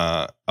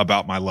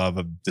about my love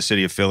of the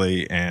city of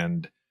Philly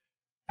and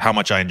how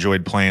much I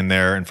enjoyed playing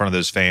there in front of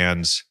those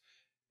fans.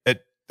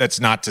 That's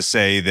not to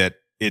say that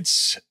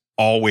it's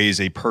always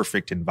a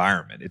perfect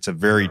environment. It's a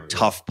very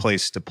tough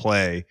place to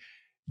play.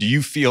 Do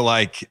you feel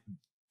like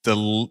the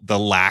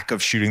lack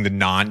of shooting, the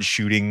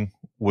non-shooting,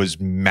 was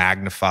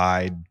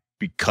magnified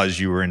because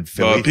you were in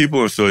Philly?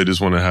 People in Philly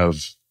just want to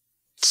have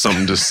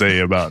something to say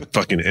about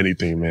fucking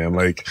anything, man.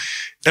 Like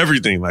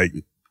everything, like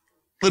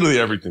literally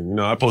everything.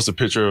 I post a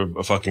picture of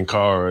a fucking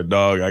car or a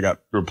dog. I got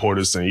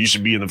reporters saying you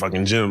should be in the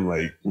fucking gym.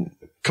 Like,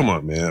 come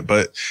on, man.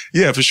 But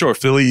yeah, for sure.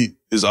 Philly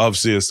is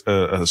obviously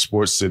a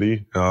sports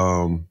city.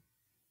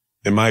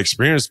 And my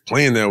experience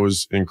playing there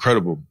was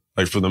incredible.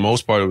 Like for the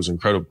most part, it was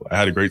incredible. I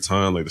had a great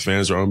time. Like the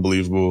fans are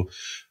unbelievable.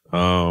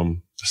 I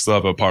still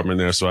have an apartment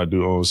there, so I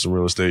do own some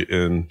real estate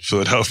in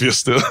Philadelphia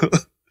still.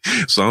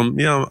 So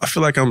I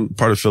feel like I'm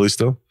part of Philly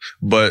still.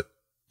 But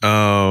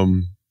yeah,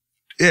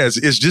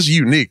 it's just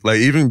unique. Like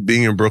even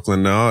being in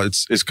Brooklyn now,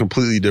 it's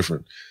completely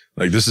different.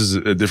 Like this is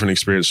a different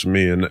experience for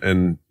me.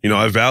 And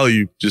I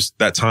value just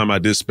that time I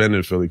did spend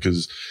in Philly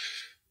because,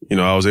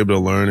 I was able to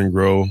learn and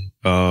grow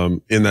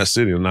in that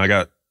city. And I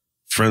got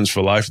friends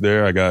for life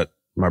there. I got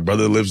my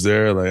brother lives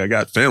there. Like I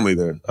got family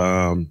there.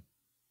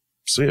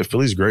 So yeah,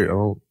 Philly's great.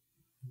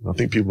 I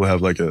think people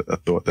have like a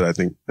thought that I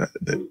think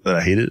that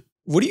I hate it.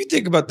 What do you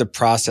think about the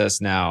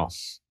process now,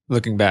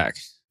 looking back?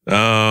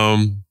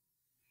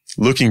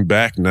 Looking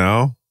back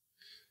now,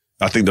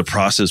 I think the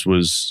process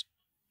was,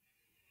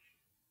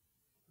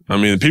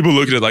 people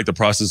look at it like the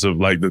process of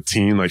like the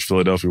team, like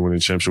Philadelphia winning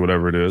championship,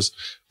 whatever it is.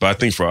 But I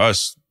think for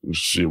us,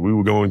 we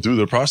were going through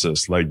the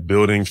process, like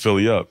building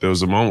Philly up. There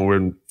was a moment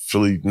where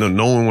Philly, no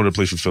one wanted to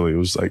play for Philly. It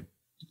was like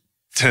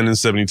 10 and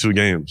 72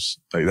 games.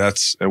 Like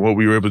and what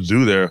we were able to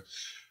do there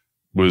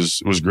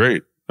was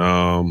great.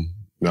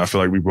 I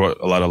feel like we brought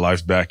a lot of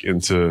life back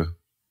into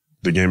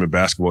the game of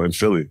basketball in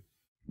Philly.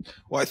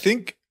 Well, I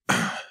think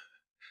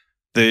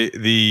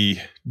the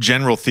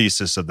general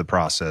thesis of the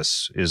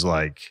process is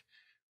like,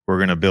 we're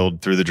going to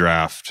build through the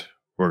draft.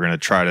 We're going to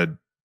try to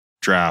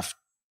draft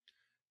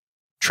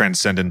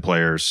transcendent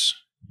players.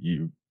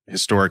 You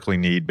historically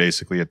need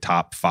basically a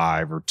top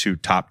 5 or 2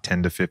 top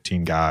 10 to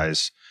 15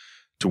 guys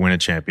to win a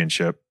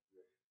championship.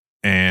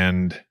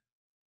 And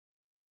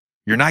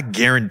you're not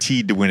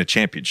guaranteed to win a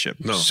championship.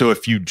 No. So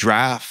if you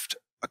draft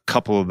a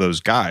couple of those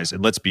guys,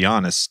 and let's be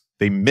honest,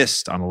 they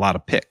missed on a lot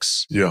of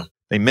picks. Yeah.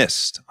 They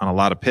missed on a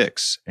lot of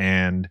picks.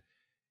 And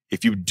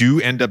if you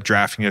do end up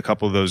drafting a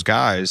couple of those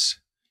guys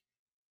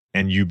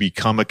and you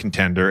become a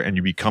contender and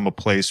you become a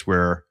place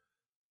where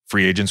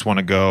free agents want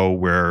to go,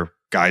 where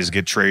guys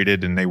get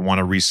traded and they want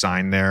to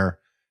re-sign there,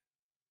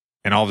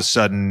 and all of a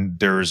sudden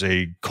there's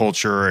a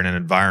culture and an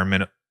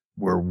environment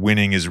where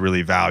winning is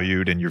really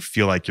valued and you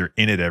feel like you're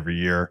in it every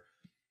year,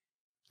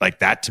 like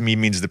that to me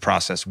means the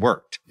process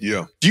worked.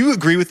 Yeah. Do you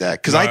agree with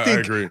that? Because I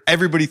think agree.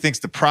 Everybody thinks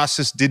the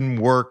process didn't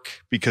work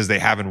because they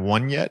haven't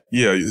won yet.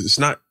 Yeah, it's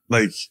not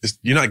like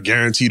you're not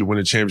guaranteed to win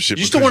a championship.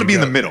 You just don't want to be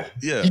in the middle.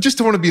 Yeah. You just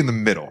don't want to be in the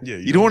middle. Yeah,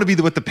 you don't want to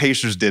be what the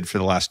Pacers did for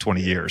the last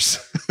 20 years.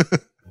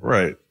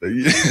 Right.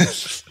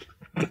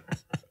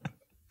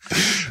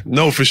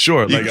 No, for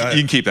sure. You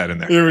can keep that in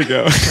there. Here we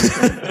go.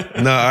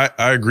 No,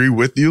 I agree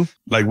with you.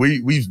 Like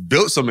we've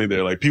built something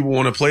there. Like people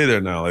want to play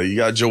there now. Like you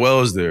got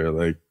Joel's there.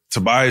 Like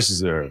Tobias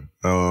is there.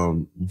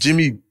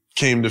 Jimmy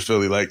came to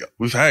Philly. Like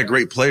we've had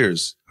great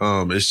players.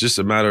 It's just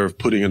a matter of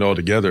putting it all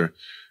together.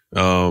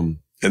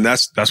 And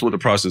that's what the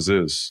process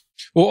is.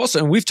 Well, also,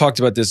 and we've talked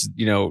about this,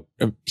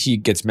 he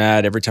gets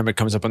mad every time it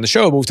comes up on the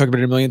show, but we've talked about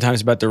it a million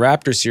times about the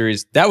Raptors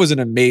series. That was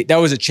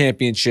a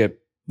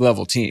championship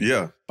level team.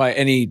 Yeah. By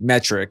any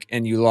metric,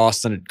 and you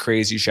lost on a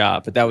crazy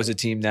shot. But that was a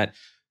team that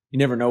you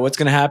never know what's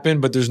going to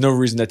happen, but there's no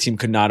reason that team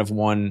could not have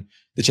won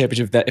the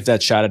championship if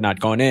that shot had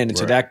not gone in. And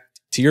so that,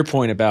 to your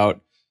point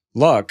about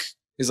luck,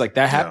 is like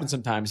that happens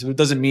sometimes. But it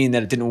doesn't mean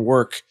that it didn't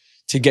work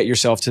to get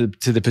yourself to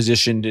the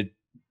position to,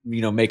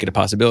 make it a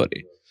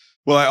possibility.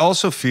 Well, I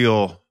also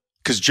feel,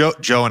 because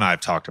Joe and I have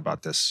talked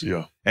about this.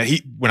 Yeah. And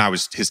when I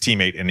was his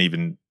teammate, and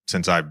even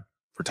since I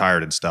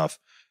retired and stuff,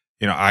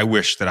 I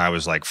wish that I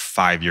was like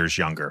 5 years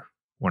younger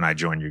when I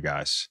joined you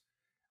guys.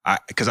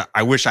 because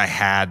I wish I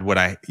had what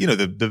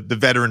the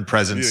veteran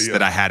presence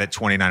that I had at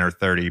 29 or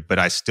 30, but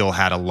I still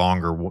had a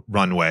longer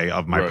runway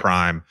of my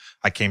prime.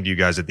 I came to you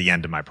guys at the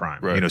end of my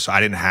prime, so I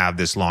didn't have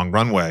this long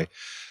runway.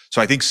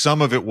 So I think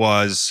some of it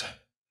was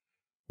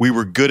we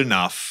were good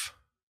enough,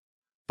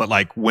 but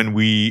like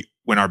when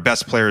our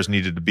best players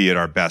needed to be at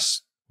our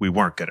best, we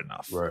weren't good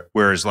enough. Right.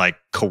 Whereas like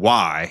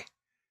Kawhi,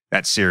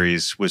 that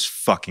series was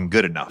fucking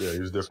good enough. Yeah, he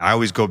was different. I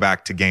always go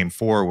back to game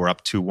 4. We're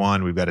up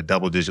 2-1. We've got a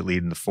double-digit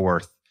lead in the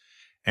 4th.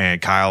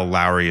 And Kyle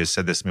Lowry has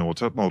said this to me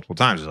multiple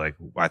times. He's like,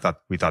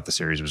 we thought the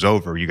series was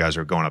over. You guys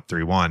are going up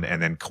 3-1. And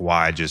then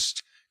Kawhi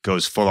just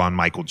goes full-on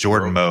Michael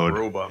Jordan mode.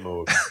 Robot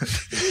mode.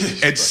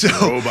 And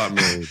robot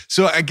mode.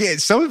 So again,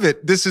 some of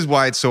it, this is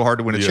why it's so hard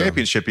to win a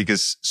championship,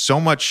 because so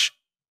much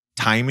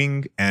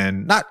timing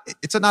and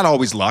it's not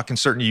always luck. And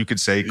certainly you could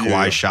say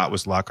Kawhi's shot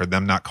was luck, or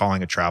them not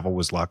calling a travel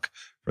was luck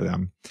for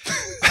them.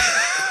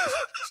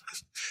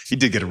 He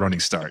did get a running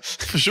start.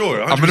 For sure.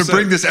 100%. I'm going to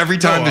bring this every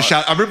time the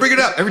shot. I'm going to bring it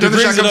up every time the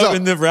shot comes up.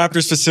 In the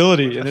Raptors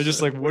facility, and they're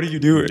just like, what are you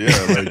doing?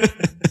 Yeah, like,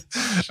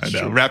 I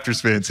know.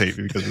 Raptors fans hate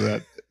me because of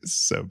that. It's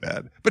so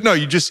bad. But no,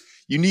 you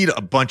need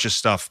a bunch of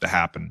stuff to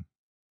happen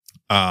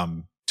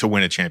to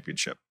win a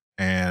championship.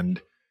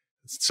 And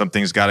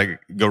something's got to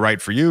go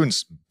right for you, and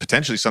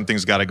potentially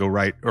something's got to go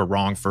right or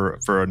wrong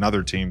for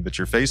another team that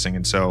you're facing.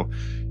 And so,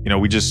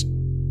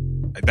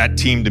 that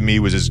team to me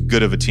was as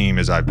good of a team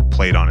as I've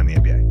played on in the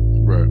NBA.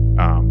 Right.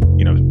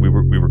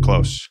 We were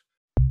close.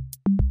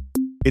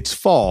 It's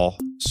fall,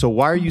 so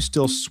why are you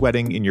still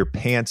sweating in your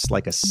pants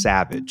like a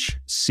savage?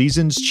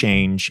 Seasons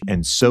change,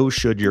 and so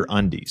should your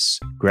undies.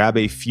 Grab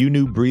a few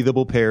new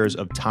breathable pairs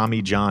of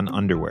Tommy John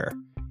underwear.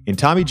 In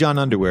Tommy John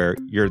underwear,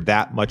 you're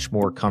that much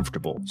more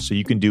comfortable, so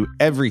you can do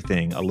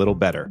everything a little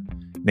better.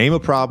 Name a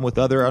problem with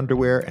other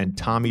underwear, and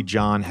Tommy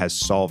John has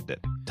solved it.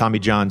 Tommy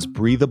John's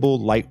breathable,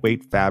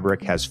 lightweight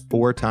fabric has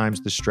 4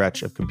 times the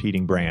stretch of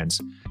competing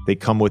brands. They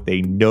come with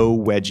a no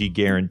wedgie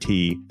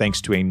guarantee, thanks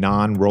to a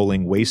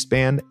non-rolling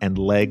waistband and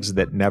legs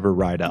that never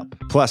ride up.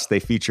 Plus, they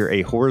feature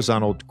a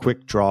horizontal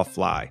quick draw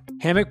fly.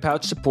 Hammock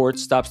pouch support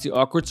stops the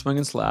awkward swing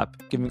and slap,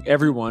 giving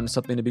everyone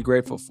something to be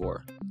grateful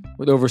for.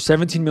 With over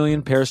 17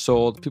 million pairs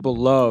sold, people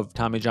love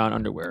Tommy John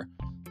underwear.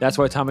 That's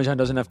why Tommy John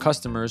doesn't have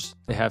customers,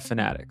 they have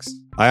fanatics.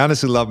 I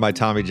honestly love my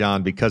Tommy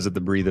John because of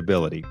the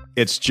breathability.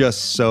 It's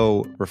just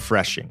so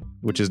refreshing,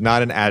 which is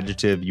not an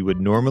adjective you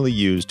would normally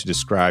use to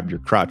describe your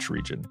crotch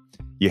region.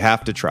 You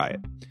have to try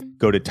it.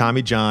 Go to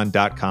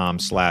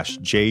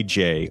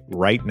TommyJohn.com/JJ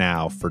right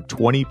now for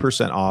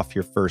 20% off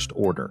your first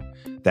order.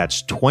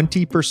 That's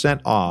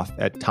 20% off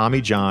at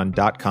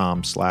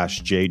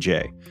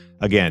TommyJohn.com/JJ.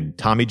 Again,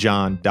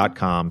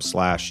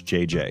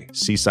 TommyJohn.com/JJ.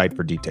 See site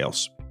for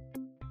details.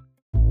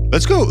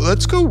 Let's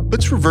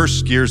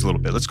reverse gears a little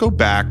bit. Let's go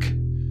back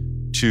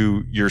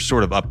to your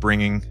sort of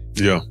upbringing.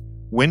 Yeah.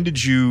 When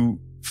did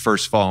you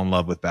first fall in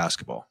love with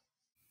basketball?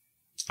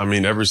 I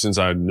mean, ever since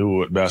I knew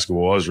what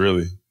basketball was,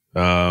 really.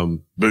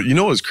 But you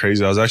know what's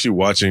crazy? I was actually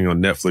watching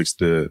on Netflix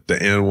the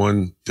And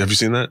One. Have you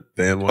seen that?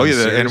 The And One. Oh yeah,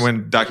 the series? And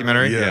One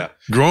documentary. Yeah.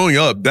 Growing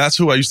up, that's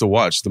who I used to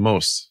watch the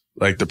most.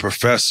 Like The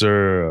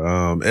Professor,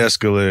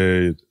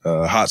 Escalade,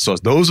 Hot Sauce.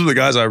 Those are the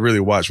guys I really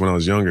watched when I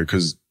was younger,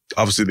 because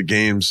obviously the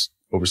games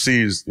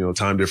overseas,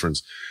 time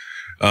difference.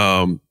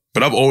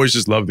 But I've always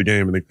just loved the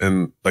game,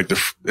 and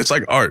it's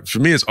like art. For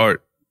me, it's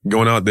art.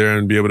 Going out there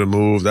and be able to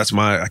move.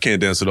 I can't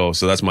dance at all.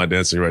 So that's my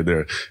dancing right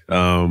there.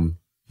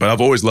 But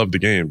I've always loved the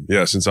game.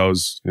 Yeah. Since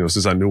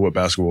since I knew what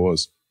basketball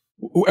was.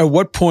 At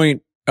what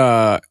point,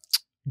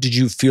 did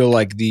you feel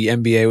like the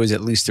NBA was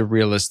at least a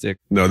realistic?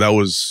 No, that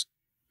was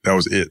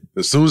it.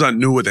 As soon as I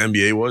knew what the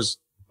NBA was,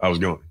 I was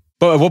going.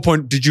 But at what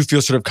point did you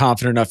feel sort of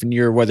confident enough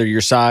in whether your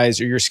size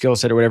or your skill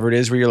set or whatever it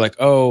is, where you're like,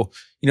 oh,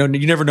 you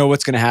never know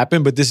what's going to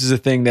happen, but this is a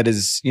thing that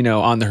is,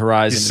 on the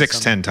horizon. He's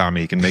 6'10",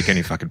 Tommy. He can make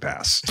any fucking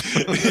pass.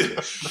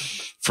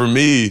 For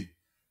me,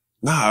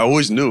 I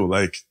always knew,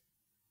 like,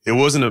 it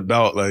wasn't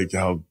about like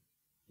how,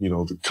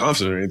 the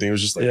confident or anything. It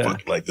was just like,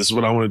 fuck, like, this is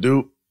what I want to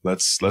do.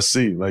 Let's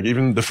see. Like,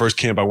 even the first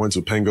camp I went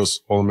to,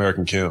 Pangos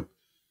All-American camp,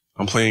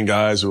 I'm playing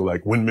guys who are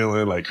like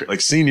windmilling, like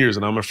seniors,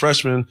 and I'm a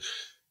freshman.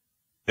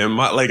 And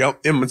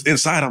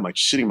inside, I'm like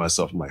shitting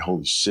myself. I'm like,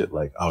 holy shit.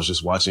 Like, I was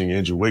just watching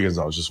Andrew Wiggins.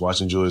 I was just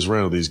watching Julius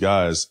Randle, these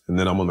guys. And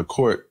then I'm on the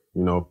court,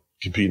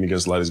 competing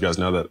against a lot of these guys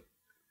now that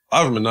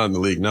I'm not in the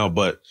league now.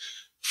 But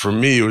for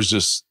me, it was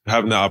just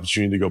having the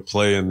opportunity to go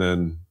play and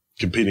then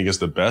competing against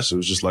the best. It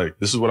was just like,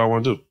 this is what I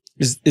want to do.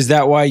 Is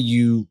that why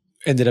you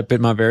ended up at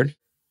Montverde?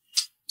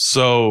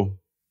 So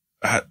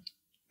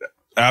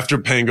after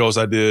Pangos,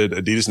 I did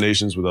Adidas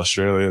Nations with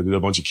Australia. I did a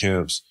bunch of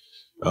camps.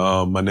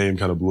 My name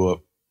kind of blew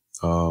up.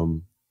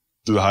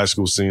 Through the high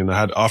school scene. I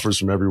had offers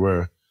from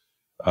everywhere.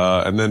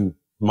 And then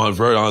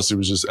Montverde honestly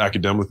was just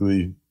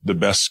academically the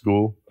best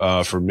school,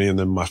 for me. And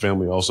then my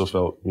family also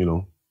felt,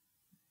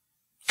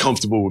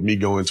 comfortable with me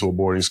going to a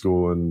boarding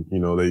school, and,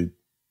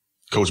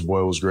 Coach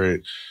Boyle was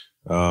great.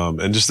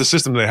 And just the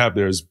system they have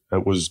there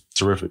was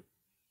terrific.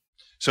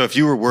 So if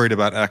you were worried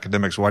about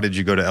academics, why did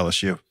you go to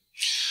LSU?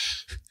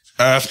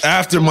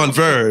 After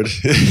Montverde,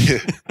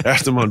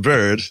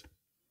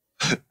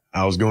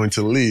 I was going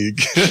to the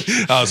league.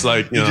 I was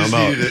like, I'm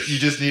out. You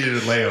just needed a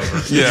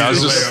layover. Yeah, I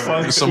was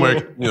just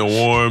somewhere,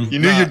 warm. You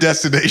knew your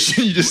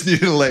destination. You just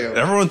needed a layover.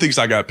 Everyone thinks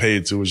I got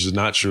paid too, which is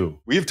not true.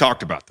 We've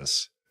talked about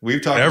this.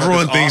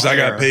 Everyone thinks I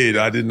got paid.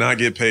 I did not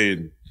get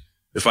paid.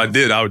 If I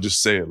did, I would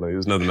just say it. Like,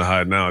 there's nothing to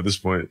hide now at this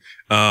point.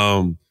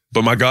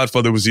 But my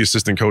godfather was the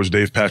assistant coach,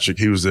 Dave Patrick.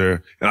 He was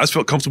there, and I just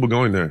felt comfortable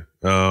going there.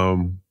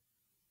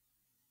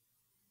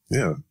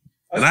 Yeah.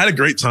 And I had a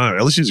great time.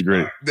 LSU's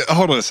great.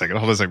 Hold on a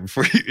second.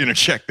 Before you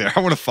interject there,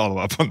 I want to follow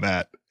up on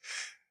that.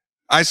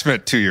 I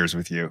spent 2 years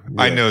with you.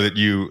 Yeah. I know that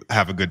you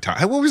have a good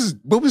time.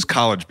 What was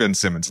college Ben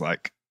Simmons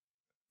like?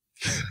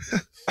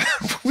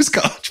 What was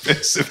college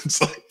Ben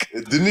Simmons like?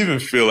 It didn't even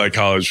feel like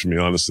college for me,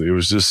 honestly. It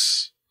was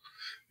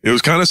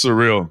kind of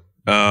surreal.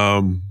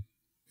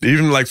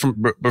 Even like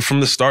from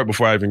the start,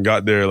 before I even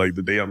got there, like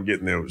the day I'm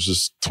getting there, it was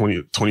just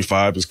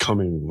 25 is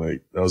coming.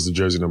 Like that was the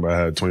jersey number I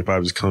had.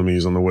 25 is coming.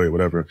 He's on the way,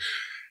 whatever.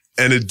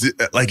 And it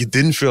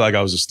didn't feel like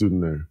I was a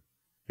student there.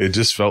 It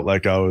just felt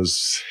like I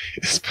was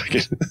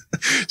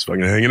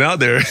fucking hanging out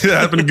there,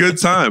 having a good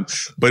time.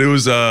 But it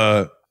was,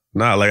 I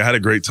had a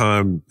great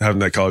time having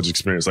that college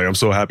experience. Like, I'm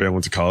so happy I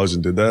went to college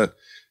and did that,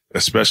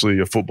 especially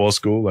a football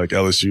school like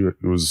LSU.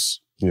 It was,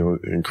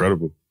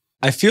 incredible.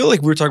 I feel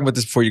like we were talking about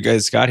this before you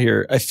guys got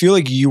here. I feel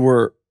like you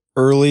were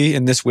early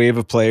in this wave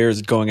of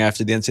players going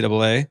after the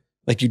NCAA.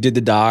 Like you did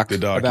the doc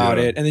about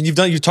it. And then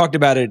you've talked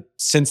about it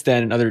since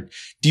then and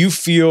do you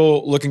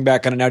feel, looking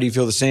back on it now, do you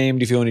feel the same?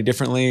 Do you feel any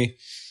differently?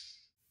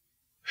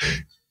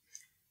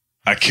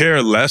 I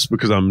care less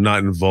because I'm not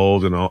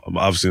involved and I'm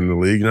obviously in the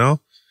league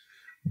now.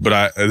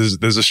 But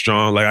there's a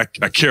strong, I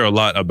care a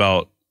lot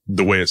about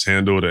the way it's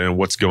handled and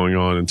what's going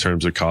on in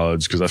terms of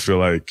college. Cause I feel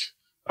like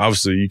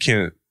obviously you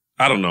can't,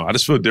 I don't know. I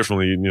just feel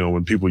differently,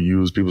 when people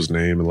use people's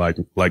name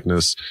and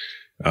likeness,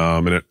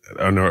 and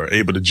are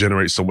able to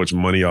generate so much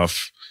money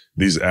off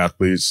these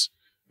athletes.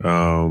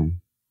 Cause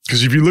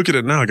if you look at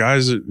it now,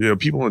 guys,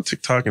 people on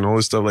TikTok and all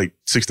this stuff, like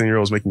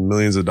 16-year-olds making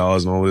millions of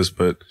dollars and all this.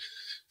 But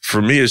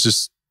for me, it's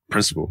just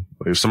principle.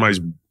 Like if somebody's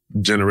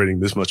generating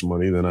this much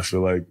money, then I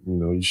feel like,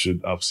 you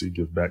should obviously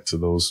give back to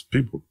those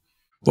people.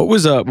 What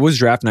was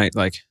draft night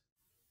like?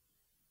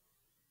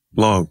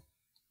 Long.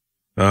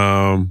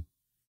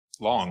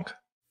 Long.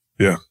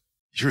 Yeah.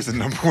 You're the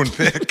number one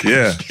pick.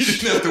 Yeah. You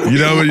didn't have to wait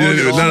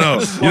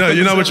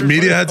You know how much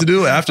media I had to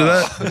do after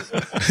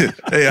that?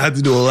 Hey, I had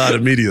to do a lot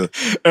of media.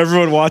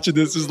 Everyone watching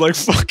this is like,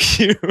 fuck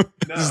you.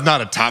 This is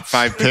not a top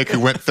 5 pick who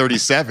went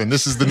 37.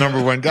 This is the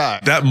number 1 guy.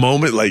 That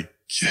moment,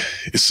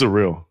 it's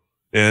surreal.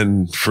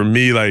 And for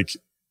me,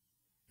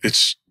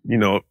 it's,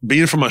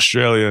 being from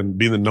Australia and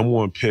being the number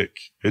 1 pick,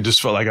 it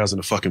just felt like I was in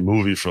a fucking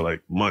movie for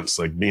months,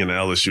 being at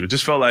LSU. It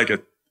just felt like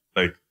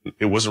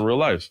it wasn't real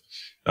life.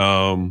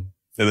 And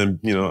then,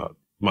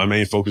 my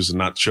main focus is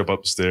not to trip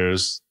up the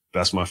stairs.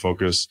 That's my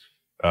focus.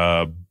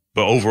 But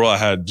overall, I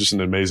had just an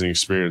amazing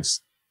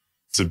experience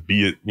to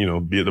be at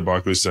the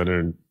Barclays Center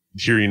and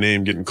hear your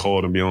name getting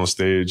called and be on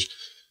stage.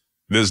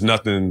 There's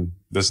nothing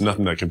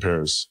that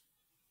compares.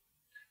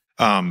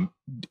 In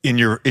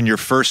your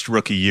first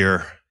rookie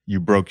year,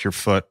 you broke your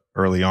foot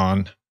early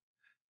on.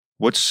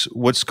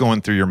 What's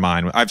going through your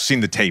mind? I've seen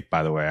the tape,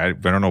 by the way. I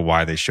don't know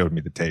why they showed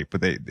me the tape,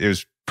 but it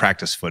was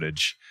practice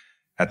footage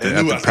at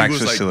the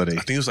practice facility.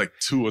 I think it was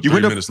 2 or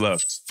 3 minutes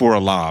left for a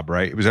lob,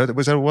 right? Was that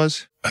what it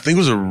was? I think it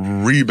was a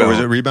rebound. Or was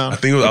it a rebound? I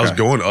think I was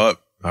going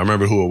up. I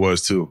remember who it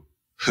was too.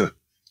 You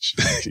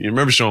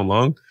remember Sean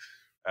Long?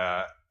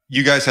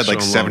 You guys had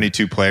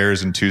 72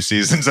 players in 2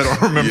 seasons. I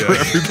don't remember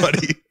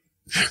everybody.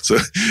 So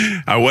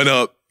I went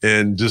up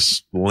and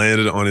just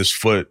landed on his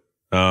foot.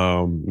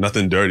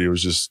 Nothing dirty. It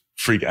was just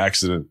freak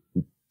accident.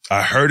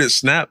 I heard it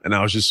snap and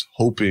I was just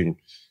hoping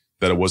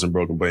that it wasn't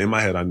broken. But in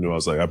my head, I knew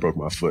I broke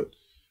my foot.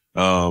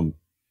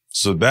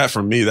 So that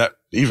for me, that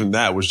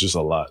was just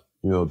a lot,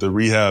 the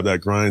rehab,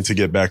 that grind to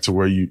get back to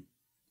where you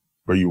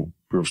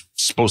were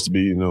supposed to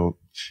be,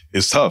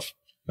 is tough.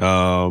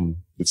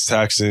 It's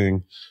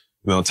taxing.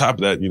 On top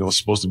of that, it's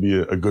supposed to be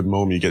a good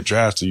moment. You get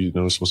drafted,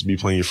 you're supposed to be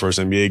playing your first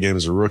NBA game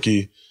as a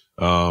rookie.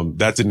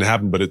 That didn't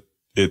happen, but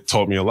it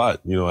taught me a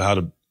lot, how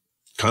to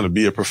kind of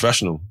be a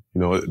professional.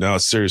 Now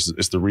it's serious.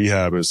 It's the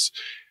rehab. It's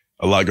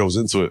a lot goes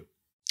into it.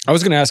 I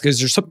was going to ask, is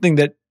there something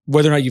that,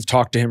 whether or not you've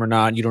talked to him or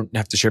not, you don't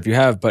have to share if you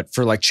have, but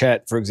for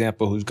Chet, for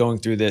example, who's going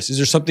through this, is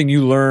there something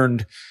you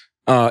learned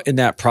in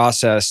that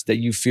process that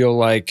you feel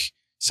like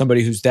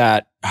somebody who's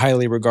that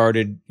highly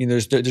regarded,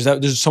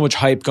 there's so much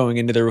hype going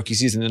into their rookie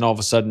season and all of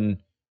a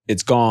sudden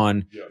it's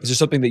gone. Yeah. Is there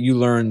something that you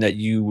learned that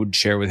you would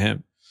share with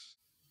him?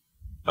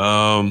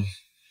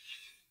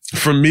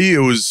 For me, it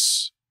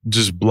was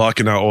just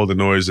blocking out all the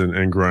noise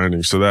and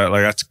grinding. So that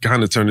I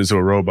kind of turned into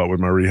a robot with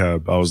my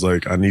rehab. I was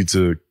like, I need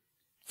to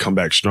come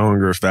back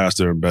stronger,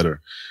 faster, and better.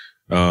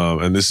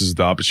 And this is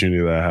the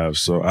opportunity that I have.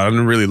 So I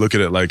didn't really look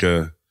at it like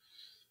a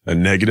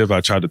negative.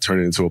 I tried to turn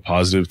it into a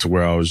positive to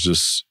where I was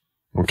just,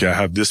 okay, I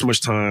have this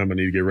much time. I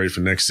need to get ready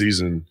for next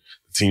season.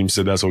 The team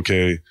said that's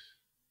okay.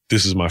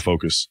 This is my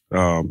focus.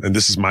 And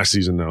this is my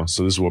season now.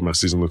 So this is what my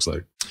season looks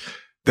like.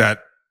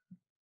 That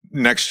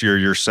next year,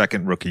 your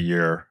second rookie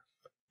year,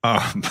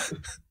 Um,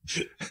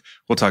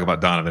 we'll talk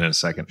about Donovan in a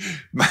second.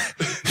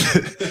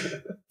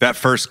 That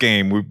first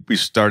game, we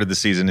started the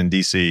season in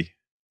DC.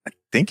 I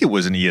think it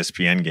was an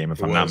ESPN game,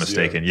 if I'm not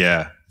mistaken.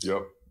 Yeah.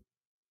 Yep.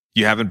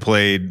 You haven't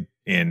played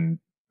in,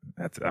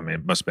 I mean,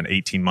 it must have been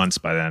 18 months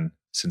by then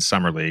since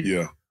Summer League.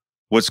 Yeah.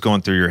 What's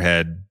going through your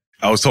head?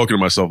 I was talking to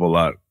myself a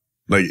lot.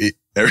 Like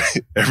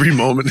every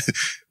moment,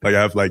 like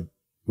I have like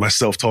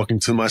myself talking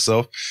to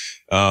myself.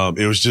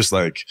 It was just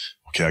like,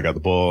 okay, I got the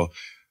ball.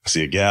 I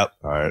see a gap.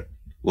 All right.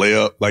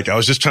 Layup. Like I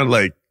was just trying to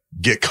like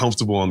get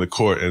comfortable on the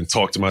court and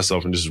talk to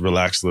myself and just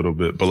relax a little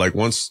bit. But like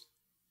once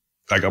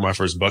I got my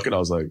first bucket, I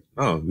was like,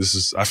 oh,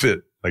 I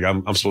fit. Like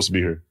I'm supposed to be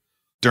here.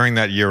 During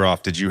that year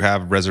off, did you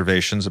have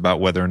reservations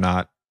about whether or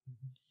not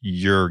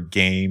your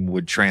game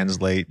would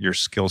translate, your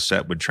skill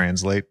set would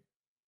translate?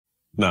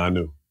 No, I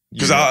knew.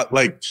 Because I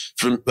like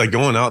from like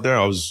going out there,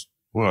 I was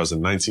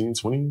 19,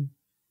 20.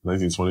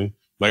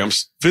 Like I'm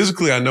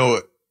physically, I know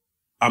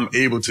I'm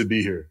able to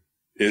be here.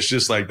 It's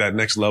just like that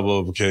next level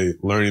of, okay,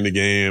 learning the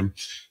game,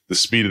 the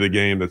speed of the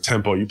game, the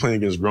tempo. You're playing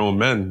against grown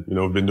men, you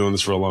know, have been doing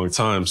this for a long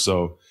time.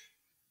 So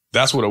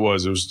that's what it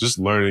was. It was just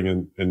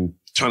learning and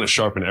trying to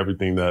sharpen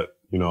everything that,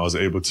 you know, I was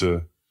able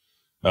to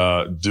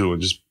do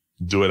and just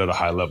do it at a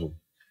high level.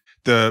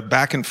 The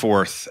back and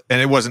forth,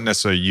 and it wasn't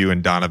necessarily you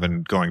and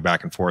Donovan going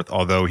back and forth,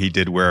 although he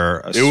did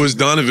wear it was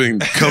Donovan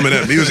coming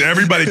at me. It was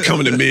everybody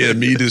coming to me and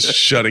me just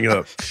shutting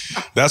up.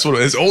 That's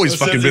what it's always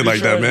fucking been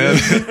like that, man.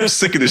 I'm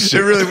sick of this shit.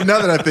 It really, now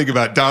that I think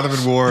about it,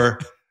 Donovan wore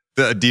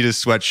the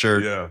Adidas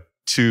sweatshirt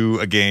to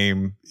a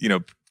game, you know,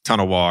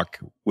 tunnel walk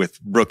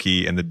with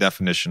rookie and the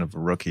definition of a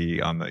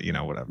rookie on the, you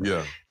know, whatever.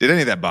 Yeah. Did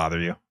any of that bother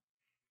you?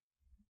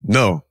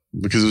 No,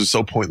 because it was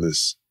so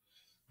pointless.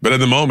 But at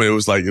the moment, it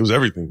was like, it was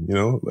everything, you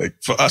know, like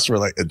for us, we're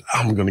like,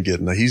 I'm going to get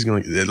it. Now he's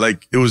going to get it.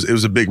 Like, it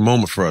was a big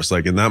moment for us.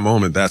 Like in that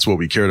moment, that's what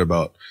we cared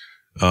about.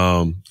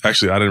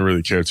 Actually, I didn't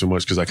really care too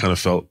much because I kind of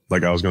felt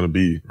like I was going to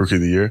be Rookie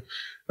of the Year.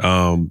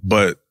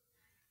 But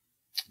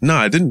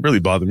no, it didn't really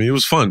bother me. It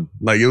was fun.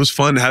 Like it was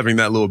fun having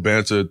that little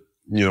banter,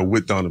 you know,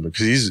 with Donovan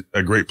because he's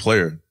a great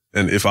player.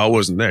 And if I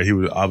wasn't there, he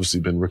would have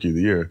obviously been Rookie of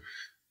the Year.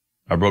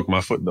 I broke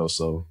my foot though,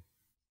 so.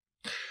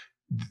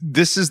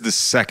 This is the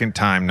second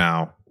time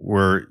now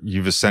where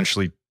you've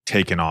essentially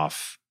taken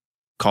off,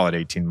 call it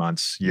 18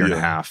 months, year and a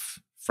half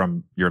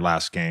from your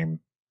last game.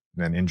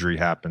 Then injury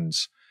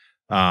happens.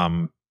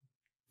 Do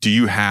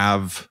you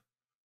have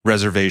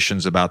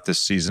reservations about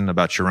this season,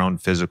 about your own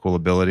physical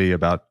ability,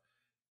 about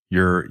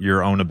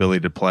your own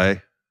ability to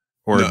play?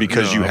 Or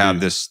because you have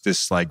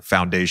this like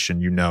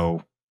foundation, you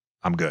know,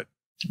 I'm good?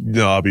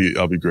 No, I'll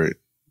be great.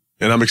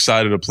 And I'm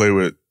excited to play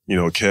with, you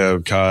know,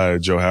 Kev, Kai,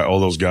 Joe, all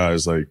those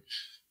guys. Like,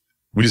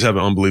 we just have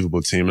an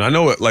unbelievable team. And I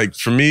know it, like,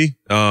 for me,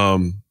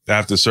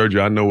 after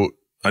surgery, I knew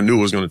it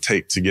was going to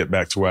take to get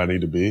back to where I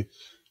need to be.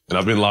 And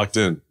I've been locked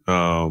in.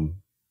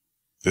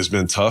 It's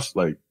been tough.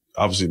 Like,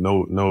 obviously,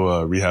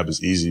 no rehab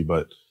is easy,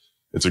 but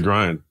it's a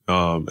grind.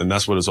 And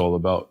that's what it's all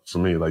about for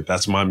me. Like,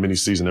 that's my mini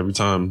season. Every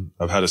time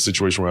I've had a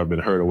situation where I've been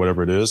hurt or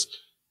whatever it is,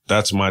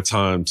 that's my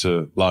time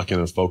to lock in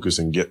and focus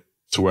and get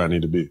to where I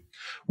need to be.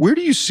 Where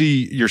do you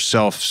see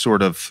yourself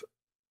sort of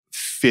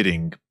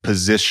fitting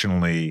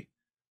positionally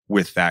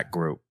with that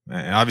group?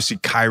 And obviously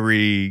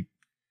Kyrie,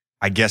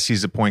 I guess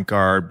he's a point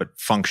guard, but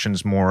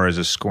functions more as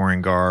a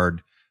scoring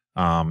guard.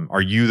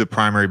 Are you the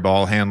primary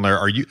ball handler?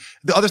 Are you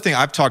the other thing?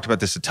 I've talked about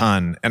this a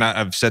ton, and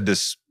I've said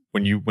this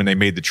when they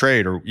made the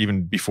trade, or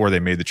even before they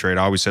made the trade.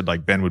 I always said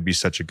like Ben would be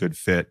such a good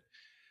fit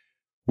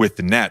with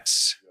the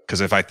Nets,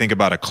 because if I think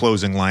about a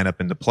closing lineup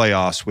in the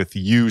playoffs with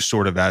you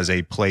sort of as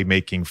a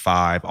playmaking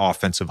five,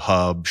 offensive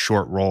hub,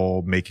 short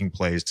roll, making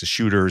plays to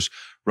shooters,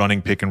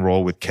 running pick and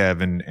roll with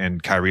Kevin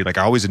and Kyrie. Like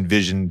I always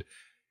envisioned,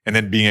 and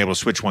then being able to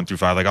switch 1 through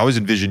 5. Like I always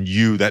envisioned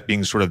you, that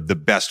being sort of the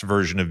best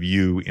version of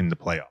you in the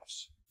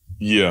playoffs.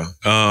 Yeah.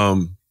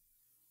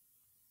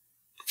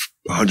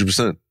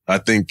 100%. I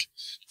think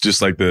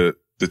just like the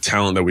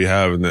talent that we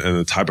have and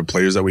the type of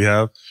players that we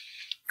have,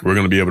 we're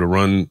going to be able to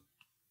run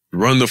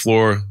the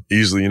floor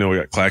easily. You know, we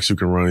got Clax who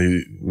can run.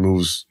 He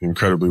moves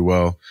incredibly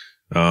well.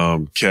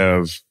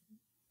 Kev,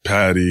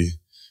 Patty,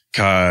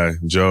 Kai,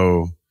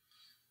 Joe,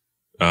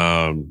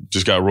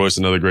 just got Royce,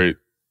 another great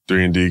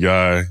 3-and-D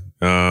guy.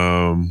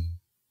 I'm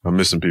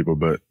missing people,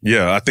 but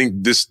yeah, I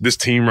think this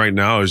team right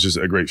now is just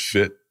a great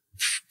fit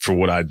for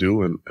what I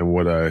do and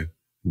what I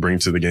bring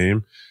to the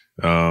game.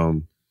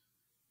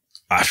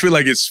 I feel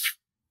like it's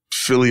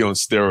Philly on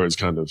steroids,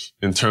 kind of,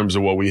 in terms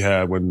of what we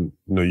had when,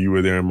 you know, you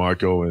were there and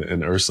Marco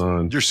and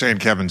Ersan. You're saying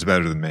Kevin's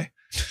better than me.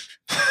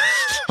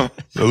 A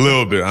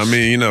little bit. I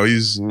mean, you know,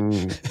 he's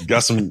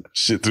got some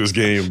shit to his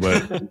game,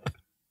 but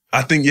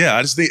I think,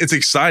 I just think it's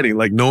exciting.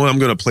 Like knowing I'm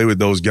going to play with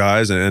those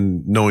guys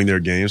and knowing their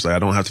games. Like I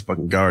don't have to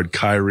fucking guard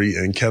Kyrie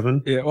and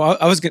Kevin. Yeah. Well,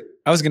 I was going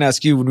to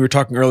ask you when we were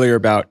talking earlier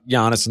about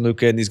Giannis and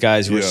Luka and these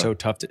guys who are so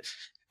tough to,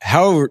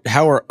 how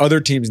are other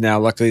teams now?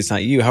 Luckily it's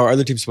not you. How are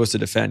other teams supposed to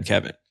defend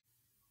Kevin?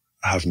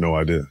 I have no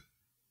idea.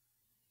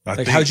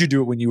 How'd you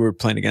do it when you were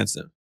playing against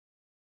him?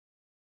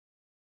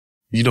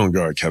 you don't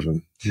guard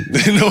Kevin.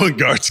 No one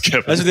guards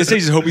Kevin. That's what they say.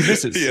 You just hope he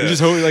misses. Yeah. You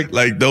just hope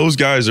like those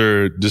guys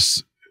are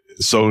just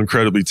so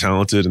incredibly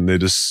talented, and they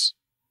just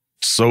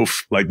so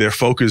like their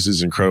focus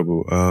is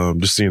incredible.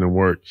 Just seeing them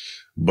work.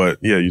 But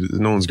yeah,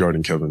 no one's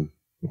guarding Kevin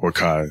or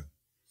Kai.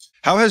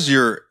 How has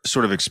your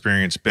sort of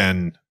experience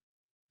been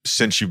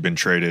since you've been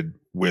traded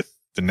with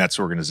the Nets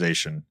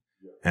organization?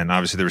 And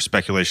obviously there was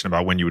speculation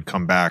about when you would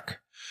come back,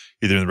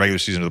 either in the regular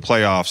season or the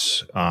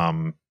playoffs.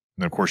 And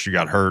of course you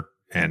got hurt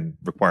and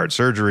required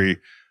surgery.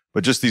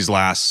 But just these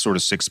last sort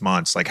of 6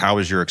 months, like how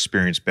has your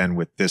experience been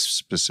with this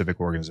specific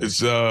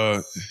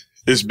organization?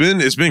 It's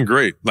been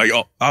great. Like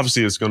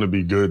obviously it's going to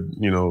be good,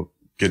 you know,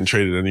 getting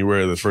traded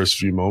anywhere the first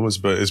few moments,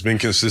 but it's been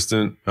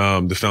consistent.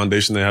 The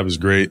foundation they have is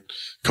great.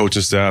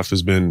 Coaching staff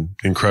has been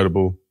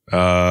incredible.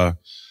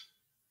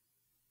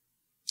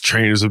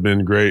 Trainers have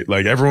been great.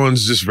 Like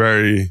everyone's just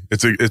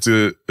it's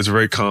a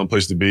very calm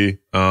place to be.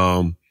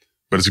 But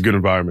it's a good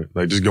environment.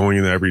 Like just going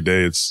in there every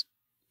day, it's,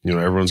 you know,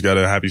 everyone's got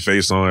a happy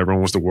face on.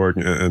 Everyone wants to work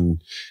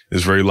and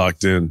it's very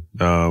locked in.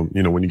 You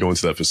know, when you go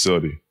into that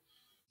facility.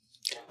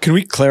 Can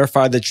we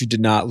clarify that you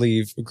did not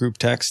leave a group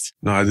text?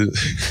 No, I didn't.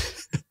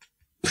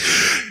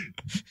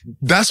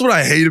 That's what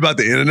I hate about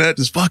the internet.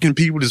 Just fucking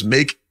people just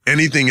make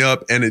anything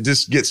up and it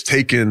just gets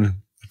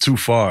taken too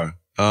far.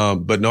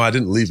 But no, I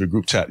didn't leave a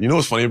group chat. You know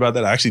what's funny about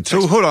that? I actually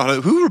So hold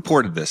on. Who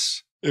reported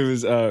this? It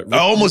was I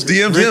almost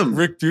DM'd him.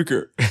 Rick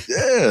Bucher.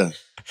 Yeah.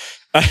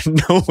 Out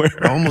of nowhere.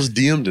 I almost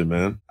DM'd him,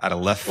 man. Out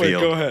of left Wait,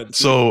 field. go ahead.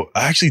 So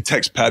I actually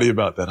text Patty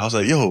about that. I was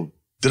like, yo,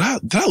 did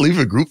I leave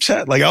a group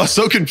chat? Like I was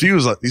so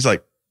confused. Like, he's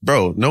like,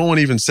 bro, no one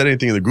even said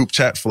anything in the group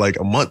chat for like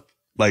a month.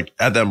 Like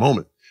at that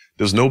moment,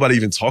 there was nobody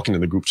even talking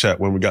in the group chat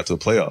when we got to the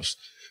playoffs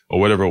or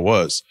whatever it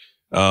was.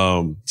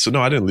 So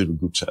no, I didn't leave a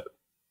group chat.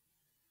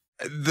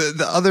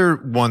 The other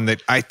one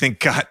that I think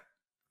got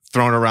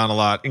thrown around a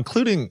lot,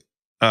 including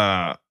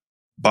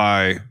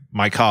by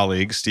my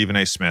colleague, Stephen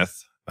A.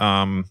 Smith,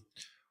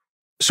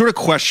 sort of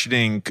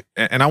questioning,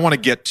 and I want to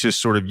get to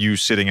sort of you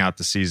sitting out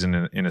the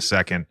season in a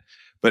second,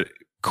 but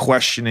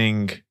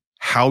questioning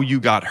how you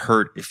got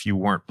hurt if you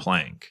weren't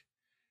playing.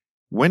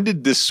 When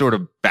did this sort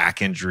of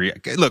back injury?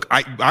 Look,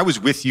 I was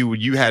with you when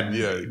you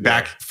had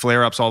back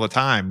flare-ups all the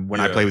time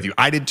when I played with you.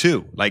 I did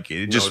too. Like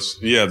it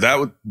just that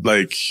would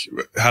like,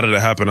 how did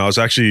it happen? I was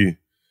actually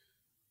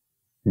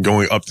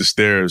going up the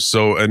stairs.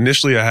 So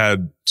initially I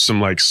had some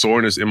like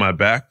soreness in my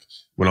back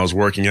when I was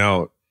working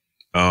out.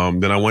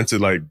 Then I went to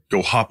like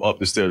go hop up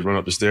the stairs, run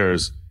up the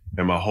stairs,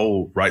 and my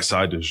whole right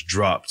side just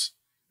dropped.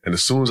 And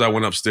as soon as I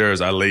went upstairs,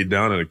 I laid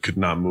down and I could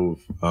not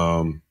move.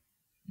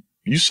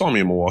 You saw me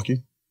in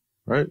Milwaukee,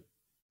 right?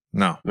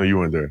 No, you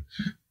weren't there.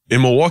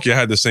 In Milwaukee, I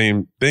had the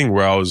same thing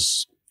where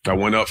I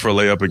went up for a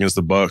layup against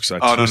the Bucks. No,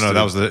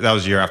 that was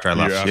the year after I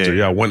left.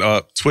 I went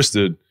up,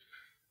 twisted.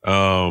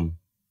 And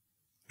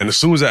as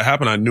soon as that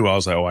happened, I knew. I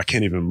was like, oh, I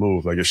can't even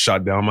move. Like it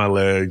shot down my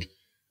leg.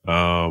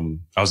 I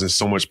was in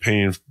so much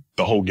pain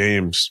the whole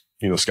games.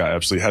 You know, Scott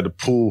Epsley had to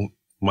pull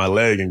my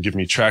leg and give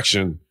me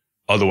traction.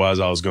 Otherwise,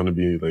 I was going to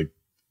be like,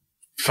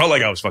 felt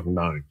like I was fucking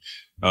dying.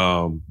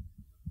 I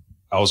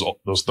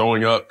was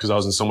throwing up because I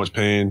was in so much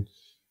pain.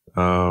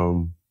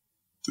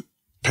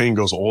 Pain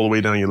goes all the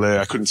way down your leg.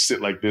 I couldn't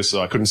sit like this,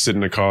 so I couldn't sit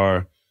in the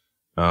car.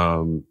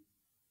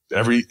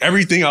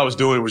 Everything I was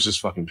doing was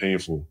just fucking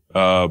painful.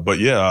 But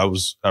yeah,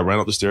 I ran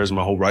up the stairs and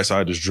my whole right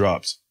side just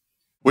dropped.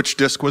 Which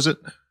disc was it?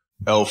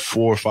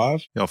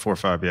 L4-5?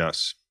 L4-5,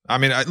 yes. I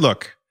mean,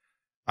 look,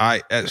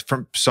 as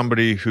from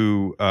somebody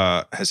who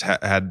has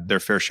had their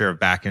fair share of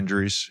back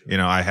injuries, you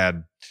know, I've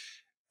had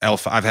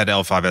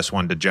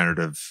L5S1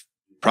 degenerative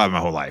probably my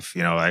whole life.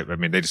 You know, I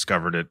mean, they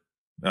discovered it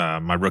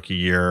my rookie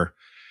year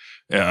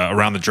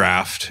around the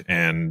draft,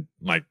 and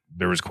like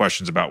there was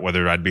questions about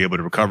whether I'd be able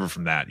to recover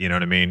from that. You know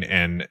what I mean?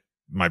 And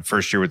my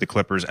first year with the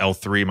Clippers,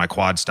 L3, my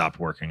quad stopped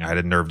working. I had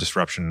a nerve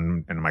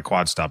disruption and my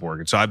quad stopped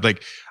working. So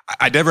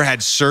I never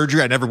had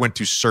surgery. I never went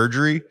to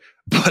surgery,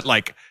 but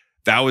like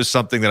that was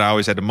something that I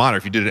always had to monitor.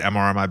 If you did an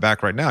MRI on my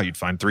back right now, you'd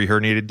find 3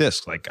 herniated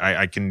discs. Like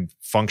I can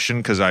function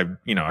because I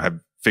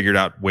have figured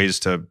out ways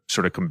to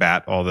sort of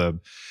combat all the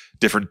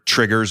different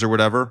triggers or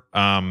whatever.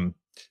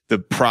 The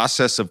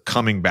process of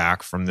coming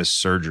back from this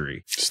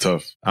surgery, it's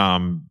tough.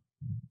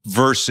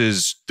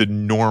 Versus the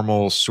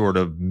normal sort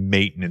of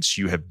maintenance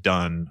you have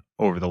done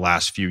over the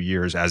last few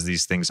years as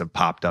these things have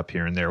popped up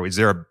here and there. Is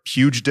there a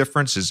huge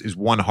difference? Is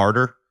one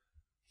harder?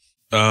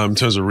 In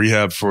terms of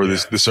rehab for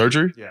the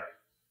surgery?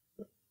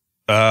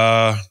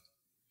 Yeah.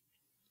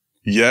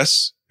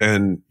 Yes.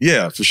 And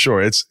yeah, for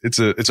sure. It's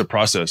a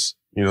process.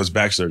 You know, it's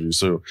back surgery.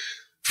 So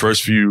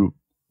first few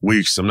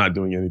weeks, I'm not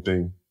doing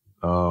anything.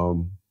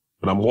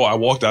 But I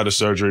walked out of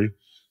surgery.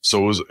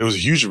 So it was a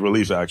huge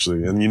relief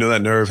actually. And you know,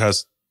 that nerve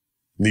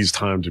needs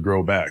time to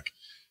grow back,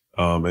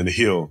 and to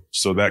heal.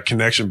 So that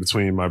connection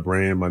between my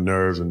brain, my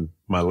nerve, and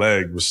my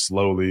leg was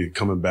slowly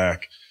coming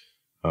back.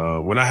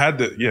 When I had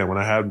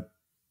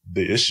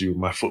the issue,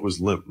 my foot was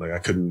limp. Like I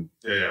couldn't.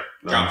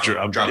 Drop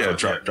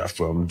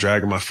foot. I'm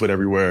dragging my foot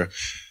everywhere.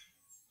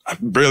 I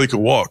barely could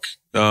walk.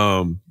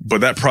 But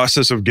that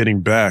process of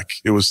getting back,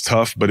 it was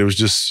tough, but it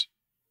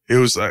it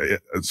was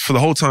for the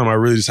whole time, I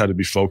really just had to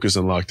be focused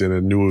and locked in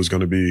and knew it was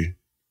going to be,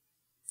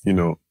 you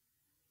know,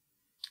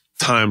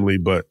 timely,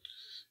 but,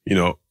 you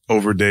know,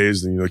 over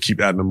days and, you know,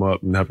 keep adding them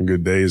up and having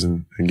good days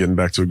and getting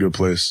back to a good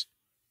place.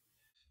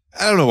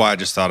 I don't know why I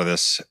just thought of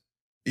this.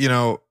 You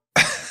know,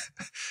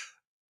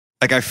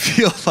 like I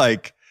feel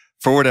like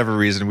for whatever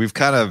reason, we've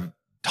kind of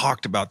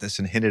talked about this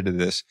and hinted at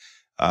this.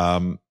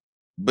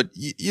 But,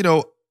 you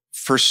know,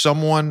 for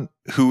someone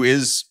who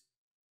is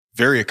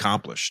very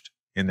accomplished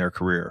in their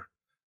career,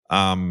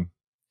 Me?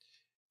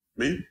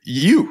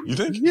 You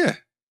think? Yeah.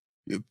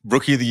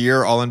 Rookie of the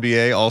year, all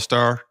NBA,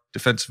 all-star,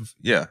 defensive,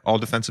 all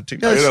defensive team.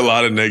 I get a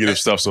lot of negative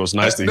stuff, so it's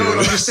nice to hear. No,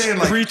 I'm just saying,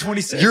 like,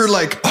 pre-26. You're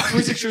like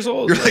 26 years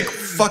old. You're like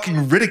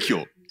fucking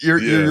ridiculed.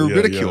 You're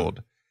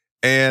ridiculed.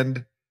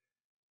 And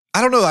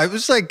I don't know. I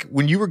was like,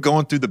 when you were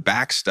going through the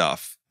back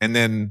stuff and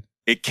then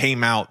it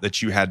came out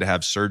that you had to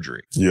have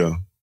surgery. Yeah.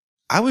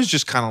 I was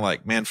just kind of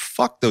like, man,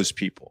 fuck those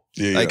people.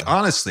 Yeah, like,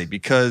 honestly,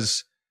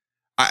 because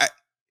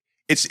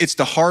it's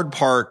the hard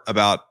part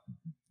about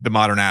the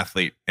modern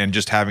athlete and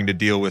just having to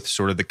deal with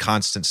sort of the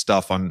constant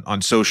stuff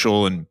on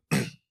social and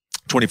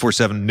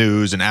 24/7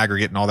 news and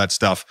aggregate and all that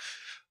stuff.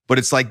 But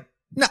it's like,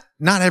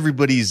 not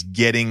everybody's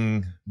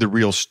getting the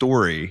real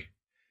story.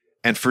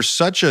 And for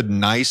such a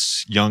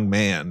nice young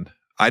man,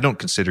 I don't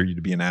consider you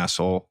to be an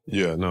asshole.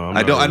 Yeah, no,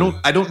 I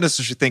don't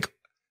necessarily think,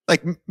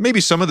 like,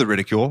 maybe some of the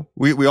ridicule,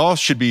 we all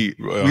should be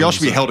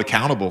held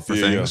accountable for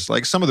things.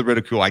 Like, some of the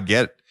ridicule I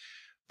get,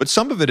 but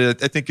some of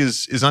it I think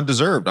is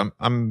undeserved.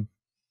 I'm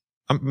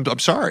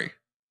sorry.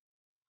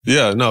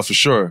 Yeah, no, for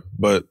sure.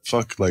 But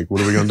fuck, like,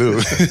 what are we gonna do?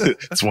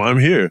 That's why I'm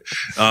here.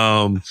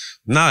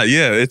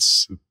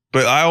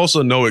 But I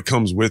also know it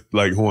comes with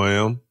like who I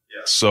am.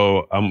 Yeah.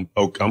 So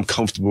I'm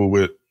comfortable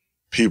with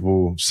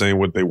people saying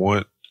what they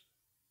want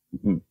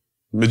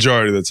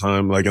majority of the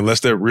time. Like, unless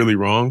they're really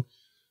wrong,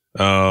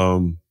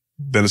 then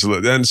it's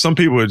and some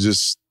people they're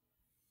just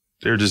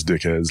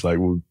dickheads. Like,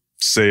 will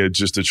say it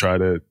just to try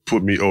to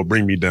put me or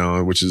bring me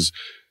down,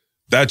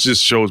 that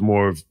just shows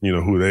more of, you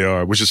know, who they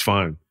are, which is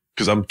fine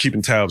because I'm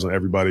keeping tabs on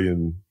everybody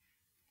and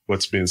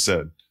what's being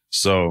said.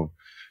 So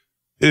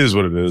it is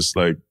what it is.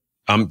 Like,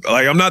 I'm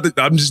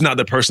just not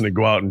the person to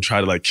go out and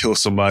try to like kill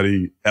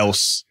somebody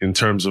else in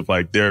terms of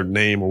like their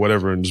name or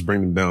whatever and just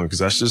bring them down. Cause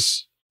that's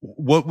just.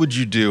 What would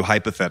you do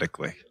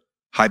hypothetically,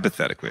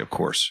 of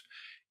course,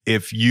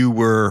 if you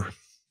were,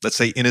 let's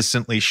say,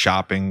 innocently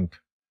shopping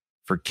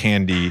for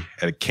candy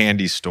at a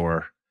candy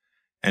store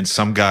and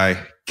some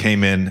guy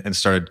came in and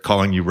started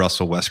calling you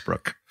Russell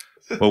Westbrook?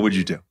 What would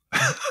you do?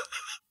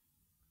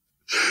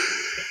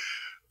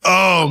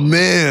 Oh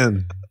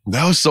man,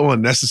 that was so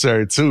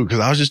unnecessary too. Cause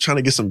I was just trying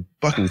to get some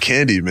fucking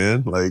candy,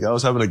 man. Like, I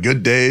was having a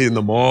good day in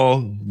the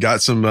mall,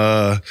 got some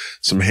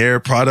hair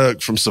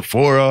product from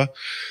Sephora.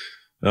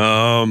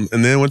 And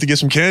then went to get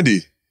some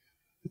candy.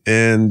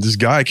 And this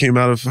guy came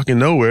out of fucking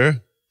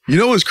nowhere. You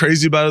know what's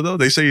crazy about it though?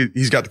 They say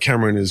he's got the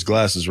camera in his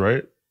glasses,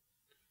 right?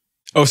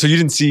 Oh, so he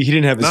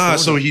didn't have his phone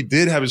so up. He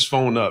did have his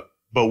phone up.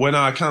 But when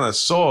I kind of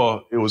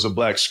saw, it was a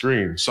black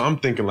screen. So I'm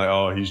thinking like,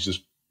 oh, he's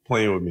just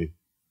playing with me.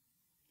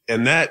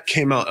 And that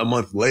came out a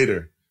month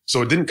later.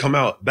 So it didn't come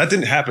out. That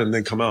didn't happen and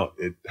then come out.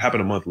 It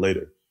happened a month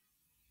later.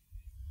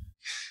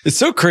 It's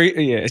so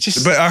crazy. Yeah, it's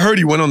just. But I heard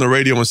he went on the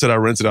radio and said I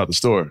rented out the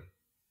store.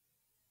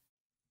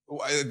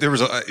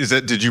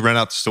 Did you rent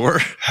out the store?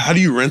 How do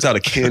you rent out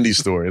a candy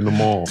store in the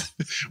mall?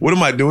 What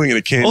am I doing in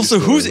a candy store? Also,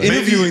 who's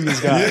interviewing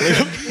this guy?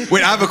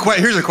 Wait,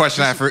 here's a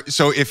question I have for.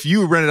 So if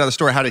you rented out the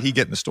store, how did he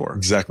get in the store?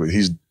 Exactly.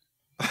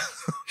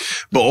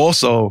 But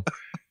also,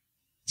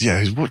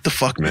 what the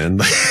fuck, man?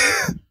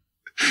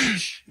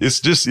 It's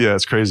just,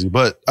 it's crazy.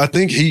 But I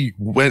think he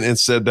went and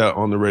said that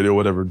on the radio,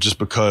 whatever, just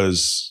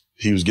because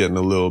he was getting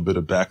a little bit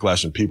of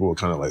backlash and people were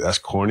kind of like, that's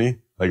corny.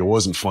 Like, it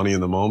wasn't funny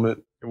in the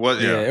moment. It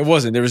was, it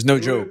wasn't. There was no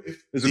joke. It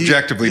was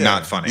objectively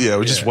not funny. Yeah,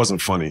 it just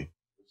wasn't funny.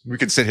 We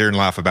could sit here and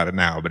laugh about it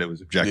now, but it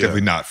was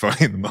objectively not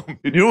funny in the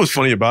moment. You know what's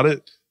funny about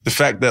it? The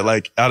fact that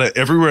like out of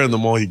everywhere in the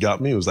mall he got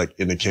me, it was like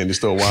in the candy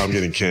store while I'm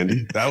getting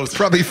candy. That was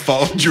probably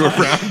followed you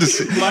around to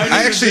see.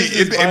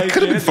 It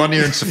could have been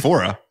funnier in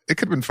Sephora. It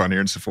could have been funnier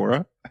in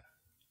Sephora.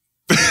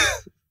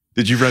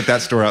 Did you rent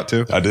that store out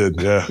too? I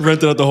did, yeah.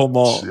 Rented out the whole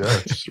mall.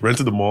 Yeah,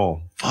 rented the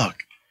mall.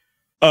 Fuck.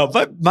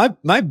 But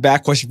my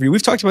back question for you,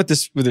 we've talked about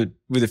this with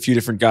a few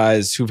different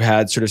guys who've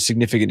had sort of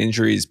significant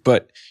injuries,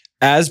 but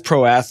as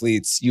pro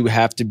athletes, you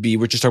have to be,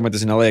 we're just talking about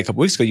this in LA a couple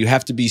weeks ago, you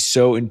have to be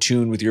so in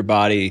tune with your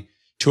body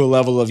to a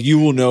level of you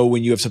will know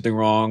when you have something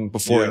wrong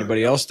before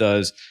anybody else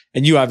does.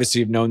 And you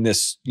obviously have known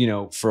this, you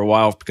know, for a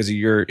while because of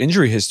your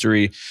injury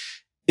history.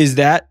 Is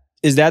that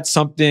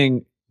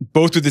something,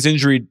 both with this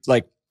injury,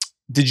 like,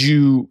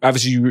 the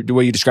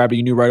way you described it,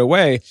 you knew right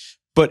away,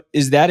 but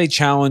is that a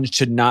challenge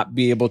to not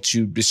be able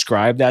to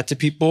describe that to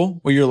people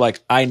where you're like,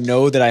 I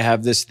know that I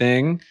have this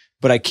thing,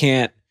 but I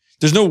can't,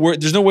 there's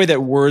no way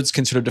that words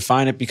can sort of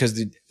define it because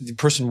the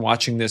person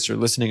watching this or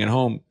listening at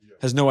home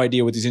has no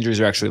idea what these injuries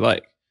are actually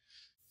like.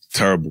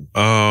 Terrible.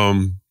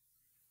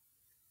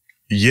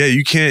 Yeah,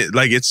 you can't,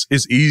 like, it's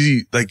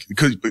easy, like,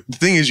 because the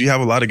thing is, you have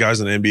a lot of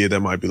guys in the NBA that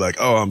might be like,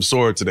 oh, I'm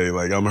sore today,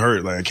 like, I'm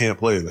hurt, like, I can't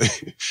play,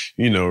 like,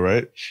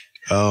 right?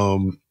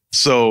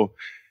 So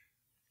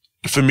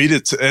for me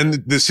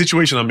and the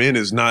situation I'm in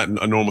is not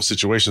a normal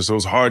situation, so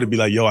it's hard to be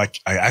like, yo, I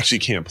actually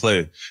can't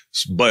play.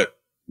 But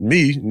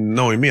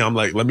knowing me, I'm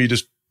like, let me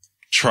just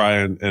try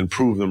and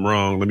prove them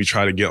wrong. Let me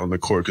try to get on the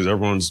court, because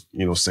everyone's,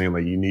 saying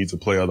like, you need to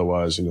play,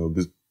 otherwise,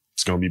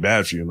 it's going to be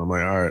bad for you. And I'm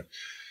like, all right.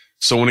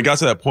 So when it got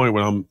to that point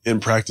when I'm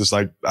in practice,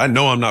 like, I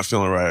know I'm not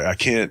feeling right. I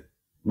can't,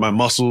 my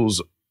muscles,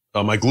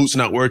 my glutes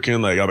not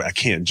working. Like, I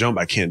can't jump,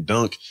 I can't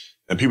dunk,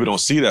 and people don't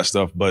see that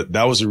stuff, but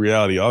that was the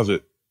reality of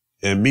it.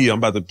 And me, I'm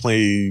about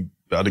to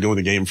go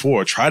into game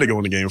 4, try to go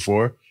into game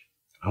 4.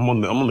 I'm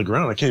on the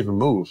ground. I can't even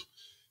move.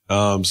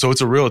 So it's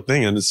a real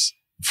thing. And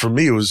for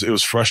me, it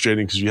was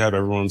frustrating, because you have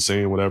everyone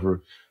saying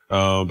whatever.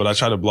 But I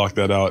try to block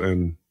that out.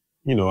 And,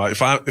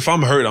 if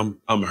I'm hurt,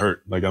 I'm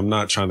hurt. Like, I'm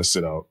not trying to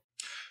sit out.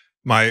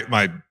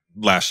 My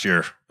last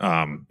year,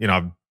 I'm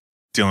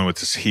dealing with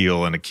this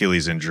heel and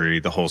Achilles injury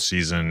the whole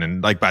season.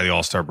 And like by the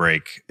All-Star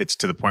break, it's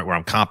to the point where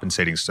I'm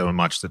compensating so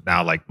much that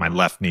now like my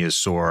left knee is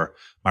sore.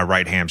 My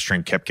right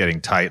hamstring kept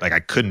getting tight. Like I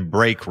couldn't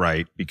break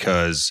right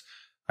because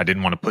I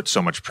didn't want to put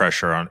so much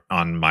pressure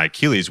on my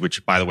Achilles,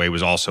 which by the way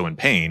was also in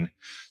pain.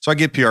 So I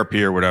get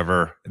PRP or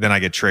whatever. Then I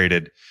get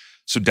traded.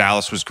 So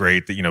Dallas was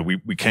great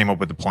that, we came up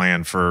with a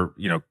plan for,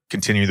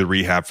 continue the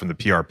rehab from the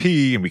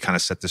PRP, and we kind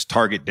of set this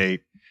target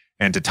date.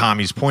 And to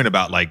Tommy's point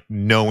about like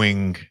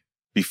knowing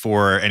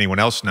before anyone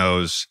else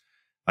knows,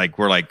 like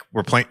we're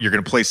playing, you're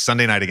going to play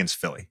Sunday night against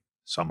Philly.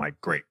 So I'm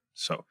like, great.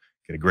 So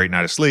get a great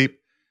night of sleep,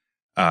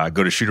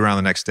 go to shoot around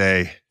the next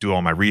day, do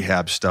all my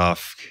rehab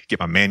stuff, get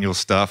my manual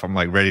stuff. I'm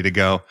like ready to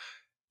go.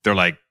 They're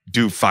like,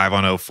 do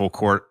 5-on-0 full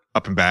court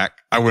up and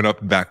back. I went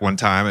up and back one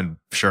time, and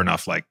sure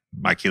enough, like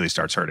my Achilles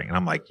starts hurting. And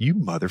I'm like, you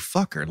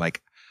motherfucker.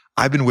 Like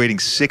I've been waiting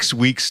 6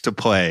 weeks to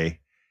play.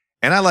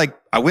 And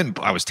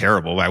I was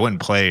terrible. I went and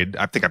played.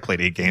 I think I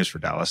played 8 games for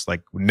Dallas.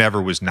 Like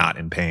never was not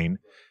in pain.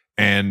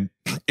 And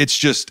it's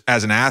just,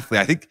 as an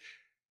athlete,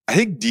 I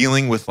think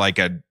dealing with like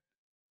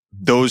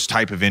those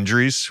type of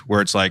injuries where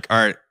it's like, all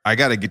right, I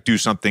got to do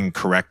something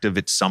corrective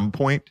at some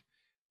point.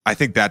 I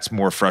think that's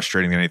more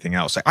frustrating than anything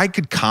else. Like I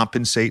could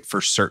compensate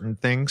for certain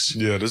things.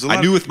 Yeah, there's a lot.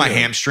 I knew with my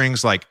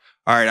hamstrings, like,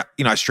 all right,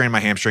 I strained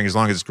my hamstring, as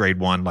long as it's grade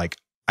 1, like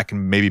I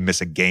can maybe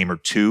miss a game or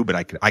 2, but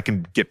I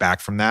can get back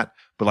from that.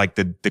 But like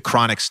the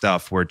chronic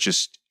stuff where it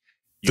just,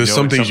 there's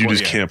some things you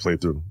just can't play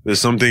through.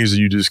 There's some things that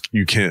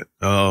you can't.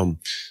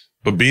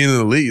 But being in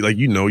the league, like,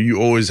 you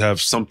always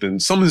have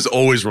something's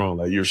always wrong.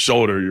 Like your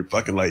shoulder, you're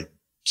fucking like,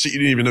 shit you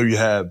didn't even know you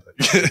had.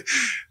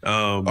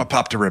 I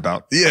popped a rib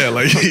out. Yeah.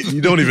 Like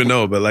you don't even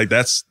know, but like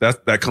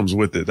that comes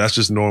with it. That's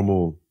just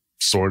normal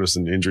soreness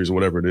and injuries or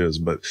whatever it is.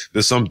 But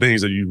there's some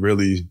things that you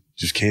really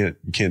just can't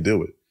deal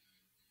with.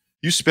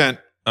 You spent,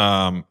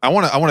 I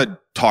want to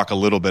talk a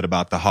little bit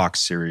about the Hawks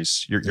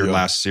series, your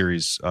last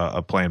series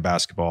of playing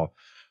basketball.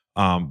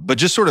 But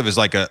just sort of as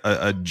like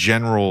a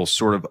general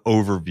sort of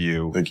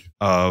overview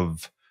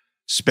of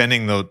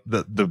spending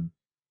the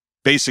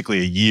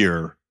basically a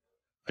year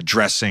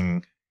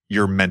addressing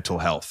your mental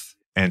health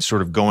and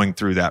sort of going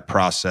through that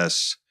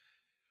process,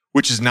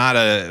 which is not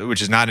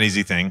an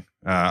easy thing.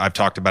 I've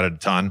talked about it a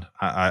ton.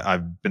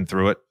 I've been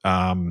through it.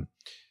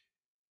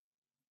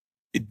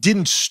 It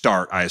didn't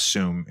start, I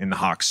assume, in the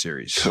Hawks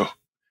series,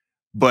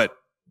 but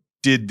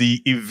did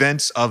the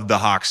events of the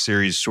Hawks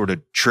series sort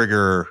of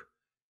trigger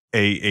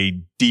a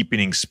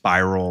deepening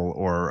spiral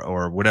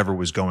or whatever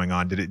was going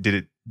on? Did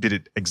it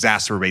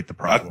exacerbate the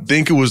problem? I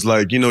think it was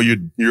like,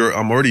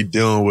 I'm already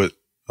dealing with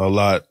a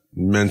lot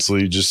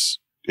mentally just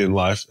in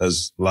life,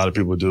 as a lot of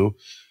people do.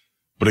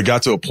 But it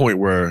got to a point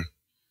where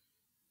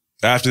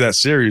after that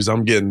series,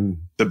 I'm getting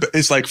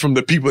it's like from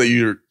the people that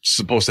you're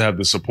supposed to have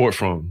the support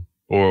from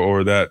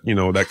or that,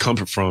 that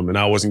comfort from. And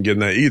I wasn't getting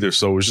that either.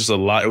 So it was just a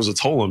lot. It was a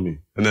toll on me.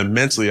 And then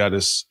mentally,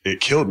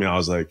 it killed me. I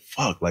was like,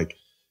 fuck, like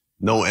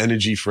no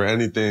energy for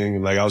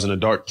anything. Like I was in a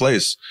dark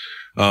place.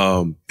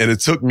 And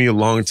it took me a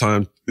long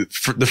time.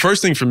 The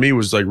first thing for me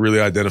was like really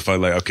identify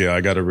like, okay,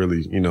 I got to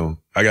really,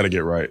 I got to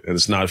get right. And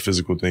it's not a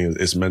physical thing.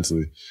 It's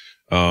mentally.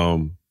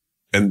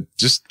 And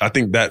just, I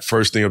think that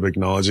first thing of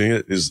acknowledging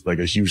it is like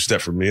a huge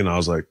step for me. And I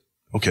was like,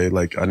 okay,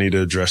 like I need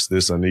to address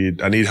this. I need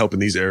help in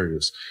these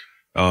areas.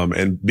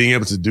 And being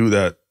able to do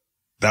that,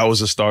 that was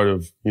the start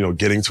of,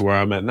 getting to where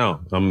I'm at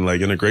now. I'm like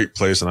in a great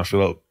place and I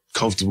feel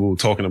comfortable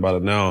talking about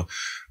it now.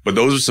 But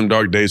those are some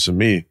dark days for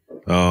me.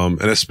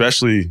 And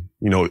especially,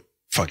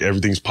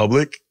 everything's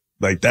public.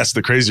 Like that's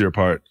the crazier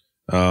part.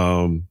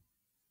 But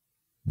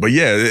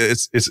yeah,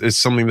 it's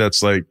something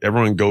that's like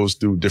everyone goes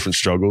through different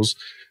struggles.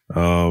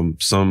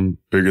 Some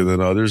bigger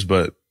than others,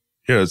 but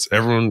yeah, it's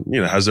everyone,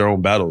 has their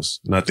own battles.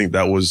 And I think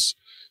that was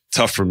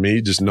tough for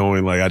me, just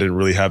knowing like I didn't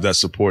really have that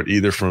support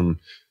either from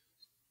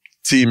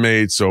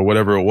teammates or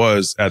whatever it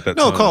was at that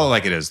time. No, call it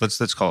like it is.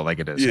 Let's call it like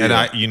it is. Yeah, and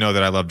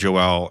that I love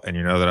Joel and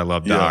that I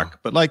love Doc,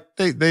 but like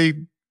they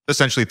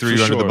essentially threw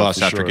you under the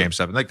bus after game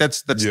 7. Like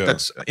that's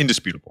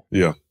indisputable.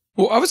 Yeah.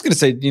 Well, I was going to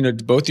say, to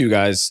both of you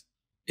guys,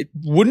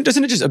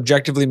 doesn't it just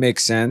objectively make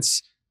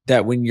sense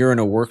that when you're in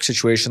a work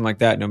situation like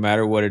that, no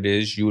matter what it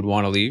is, you would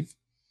want to leave?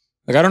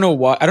 Like, I don't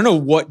know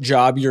what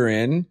job you're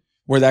in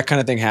where that kind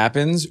of thing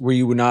happens, where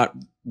you would not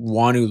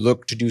want to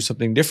look to do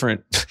something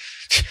different.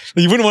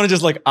 You wouldn't want to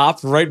just like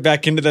opt right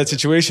back into that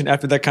situation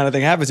after that kind of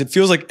thing happens. It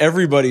feels like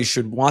everybody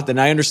should want that.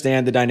 And I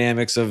understand the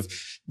dynamics of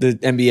the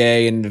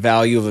NBA and the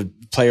value of a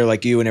player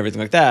like you and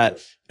everything like that.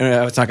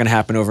 It's not going to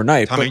happen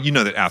overnight. Tommy, you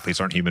know that athletes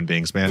aren't human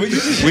beings, man.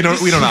 We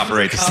don't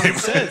operate the same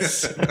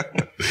way.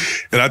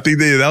 And I think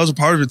that was a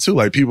part of it too.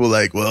 Like, people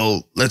like,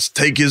 well, let's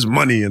take his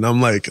money. And I'm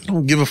like, I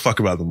don't give a fuck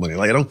about the money.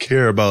 Like, I don't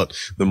care about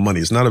the money.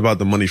 It's not about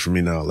the money for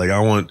me now. Like,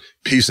 I want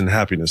peace and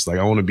happiness. Like,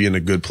 I want to be in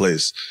a good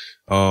place.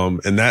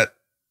 And that,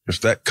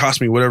 if that costs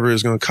me whatever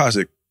it's going to cost,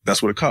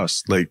 that's what it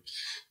costs. Like,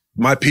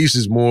 my peace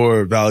is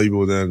more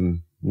valuable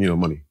than,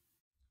 money.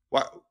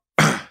 Wow.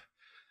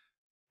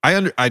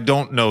 I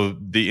don't know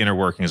the inner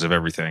workings of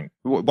everything.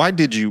 Why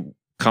did you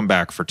come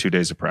back for 2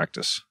 days of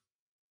practice?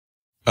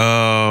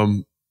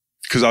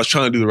 Because I was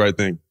trying to do the right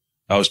thing.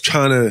 I was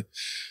trying to.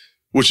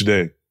 Which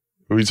day?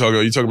 Are you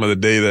talking about the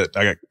day that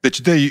I got? The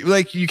day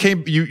you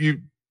came.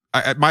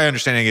 My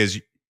understanding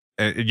is,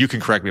 you can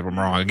correct me if I'm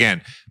wrong.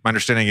 Again, my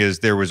understanding is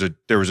there was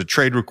a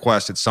trade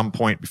request at some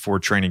point before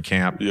training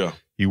camp. Yeah.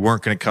 You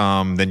weren't going to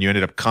come. Then you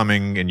ended up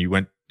coming, and you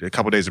went a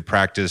couple of days of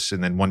practice,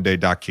 and then one day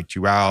Doc kicked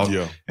you out.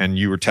 Yeah. And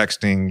you were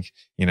texting,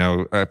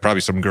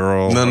 probably some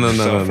girl. No.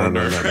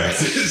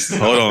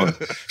 Hold on.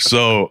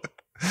 So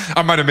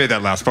I might have made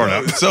that last part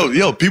up.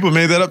 So people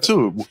made that up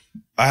too.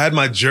 I had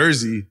my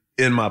jersey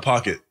in my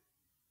pocket,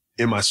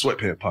 in my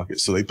sweatpant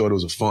pocket. So they thought it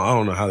was a phone. I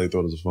don't know how they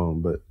thought it was a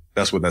phone, but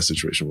that's what that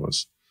situation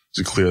was.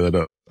 To clear that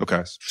up.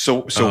 Okay.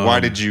 So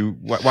why did you?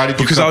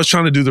 Because I was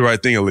trying to do the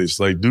right thing, at least,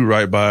 like do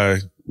right by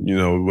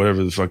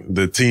whatever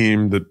the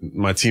team,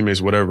 my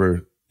teammates,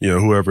 whatever,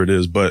 whoever it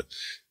is, but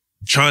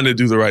trying to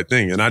do the right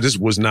thing. And I just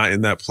was not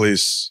in that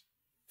place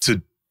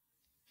to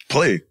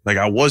play. Like,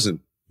 I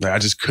wasn't. Like, I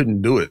just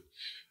couldn't do it.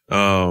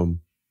 And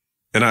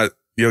I,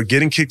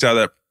 getting kicked out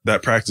of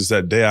that practice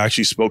that day, I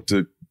actually spoke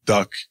to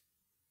Doc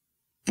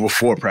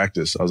before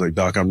practice. I was like,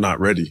 Doc, I'm not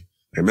ready.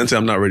 Like, mentally,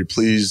 I'm not ready.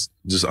 Please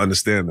just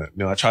understand that.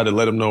 I tried to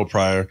let him know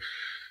prior.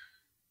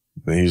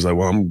 And he was like,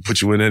 well, I'm going to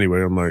put you in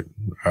anyway. I'm like,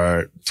 all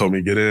right. Told me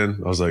to get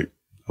in. I was like,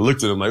 I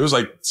looked at him like, it was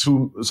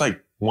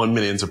like 1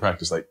 minute into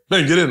practice. Like,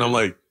 man, get in. I'm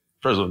like,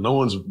 first of all, no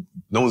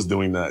one's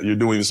doing that. You're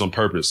doing this on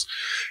purpose.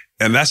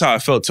 And that's how I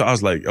felt too. I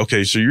was like,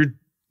 okay, so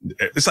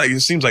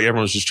it seems like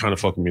everyone's just trying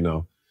to fuck with me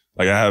now.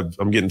 Like,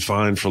 I'm getting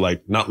fined for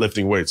like not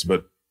lifting weights,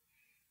 but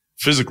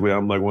physically,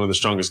 I'm like one of the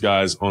strongest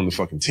guys on the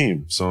fucking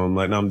team. So I'm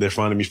like, now they're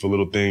finding me for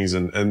little things.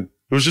 And it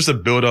was just a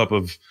buildup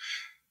of,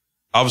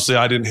 obviously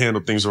I didn't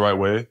handle things the right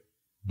way,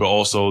 but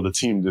also the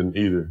team didn't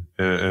either.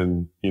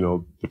 And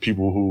the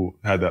people who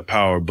had that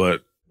power,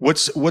 but.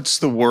 What's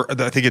the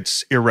word? I think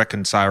it's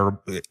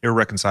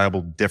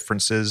irreconcilable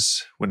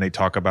differences when they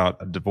talk about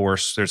a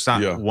divorce. There's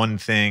not one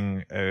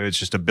thing. It's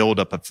just a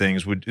buildup of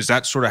things. Is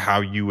that sort of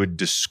how you would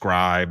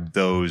describe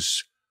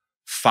those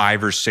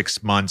 5 or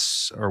 6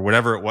 months or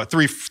whatever it was,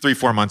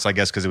 3-4 months, I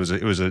guess, because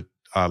it was a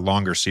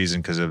longer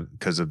season because of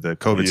the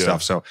COVID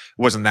stuff. So it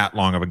wasn't that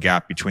long of a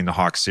gap between the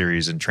Hawks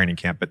series and training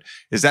camp. But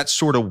is that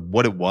sort of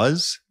what it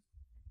was?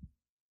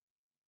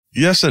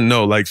 Yes and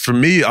no. Like, for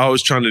me, I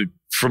was trying to,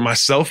 for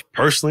myself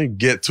personally,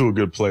 get to a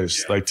good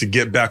place, like to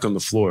get back on the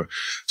floor.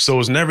 So it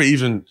was never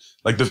even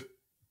like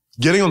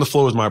getting on the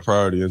floor was my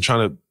priority, and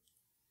trying to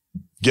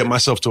get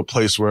myself to a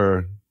place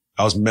where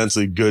I was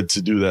mentally good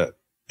to do that.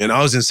 And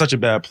I was in such a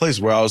bad place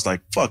where I was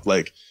like, fuck,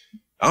 like,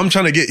 I'm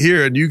trying to get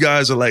here and you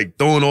guys are like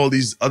throwing all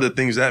these other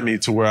things at me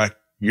to where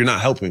you're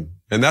not helping.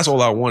 And that's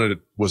all I wanted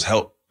was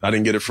help. I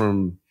didn't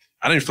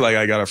feel like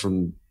I got it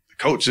from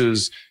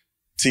coaches,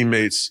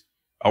 teammates.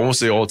 I won't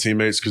say all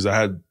teammates, because I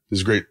had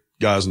these great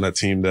guys on that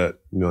team that,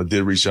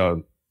 did reach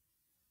out,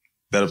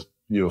 that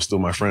are, still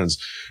my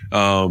friends.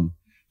 But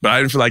I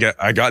didn't feel like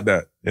I got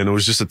that. And it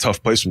was just a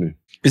tough place for me.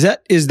 Is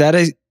that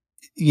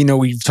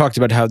we've talked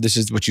about how this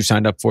is what you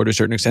signed up for to a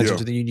certain extent,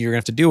 to the union you're going to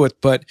have to deal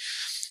with. But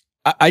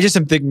I just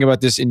am thinking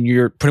about this, and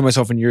you're putting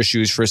myself in your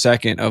shoes for a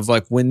second, of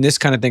like, when this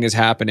kind of thing is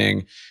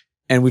happening,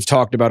 and we've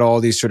talked about all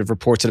these sort of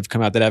reports that have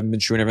come out that haven't been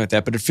true and everything like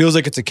that, but it feels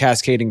like it's a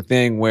cascading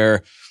thing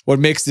where what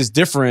makes this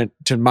different,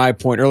 to my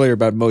point earlier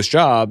about most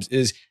jobs,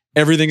 is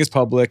everything is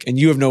public and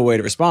you have no way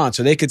to respond.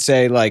 So they could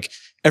say, like,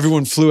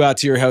 everyone flew out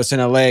to your house in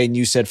LA and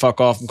you said,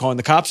 fuck off, I'm calling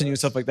the cops on you and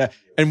stuff like that.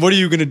 And what are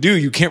you going to do?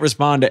 You can't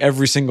respond to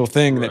every single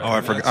thing. That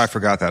I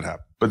forgot that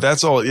happened. But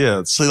that's all.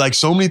 Yeah. So like,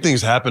 so many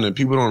things happen and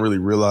people don't really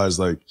realize,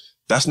 like,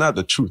 that's not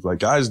the truth.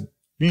 Like,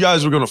 you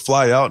guys were going to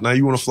fly out. Now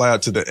you want to fly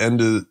out to the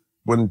end of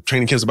when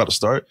training camp's about to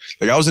start.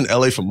 Like, I was in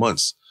LA for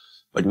months.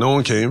 Like, no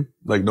one came.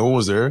 Like, no one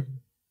was there.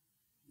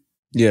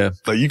 Yeah.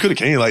 Like, you could have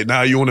came. Like,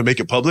 now you want to make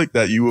it public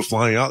that you were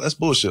flying out? That's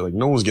bullshit. Like,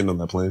 no one's getting on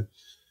that plane.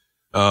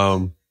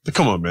 But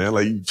come on, man.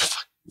 Like,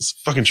 it's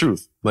fucking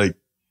truth. Like,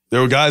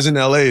 there were guys in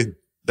LA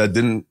that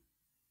didn't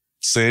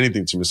say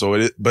anything to me.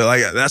 But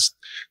like,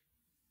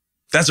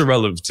 that's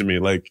irrelevant to me.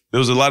 Like, there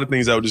was a lot of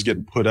things that were just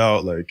getting put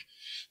out, like,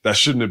 that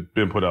shouldn't have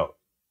been put out.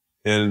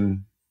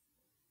 and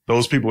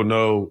those people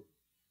know,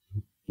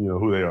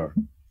 who they are.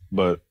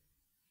 But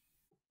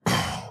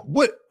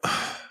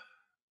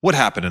what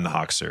happened in the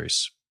Hawks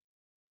series?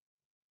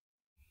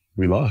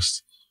 We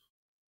lost.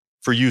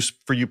 For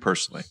you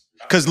personally.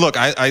 Because look,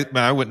 I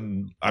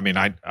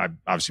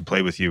obviously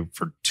played with you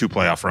for 2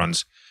 playoff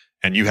runs,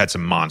 and you had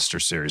some monster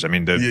series. I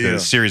mean, the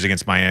series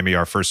against Miami,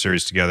 our first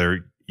series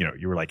together,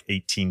 you were like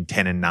 18,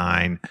 10, and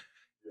 9.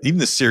 Even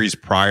the series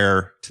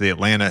prior to the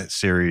Atlanta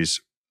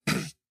series,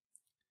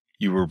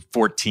 you were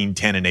 14,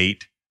 10, and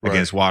 8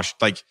 against Washington.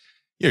 Like,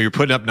 you're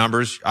putting up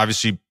numbers,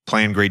 obviously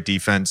playing great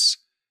defense,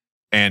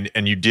 and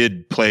you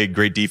did play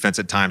great defense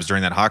at times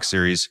during that Hawks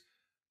series,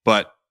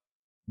 but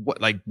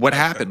what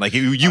happened? Like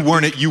you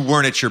weren't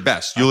at your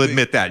best. You'll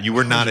admit that you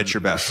were not at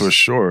your best for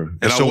sure.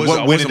 And so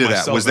what went into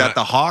that? Was that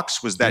the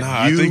Hawks? Was that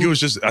you? I think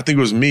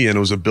it was me, and it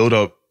was a build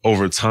up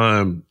over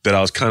time that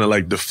I was kind of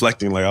like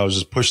deflecting, like I was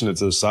just pushing it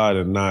to the side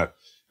and not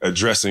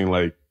addressing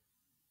like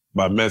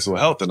my mental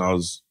health. And I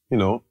was,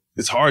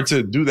 it's hard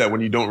to do that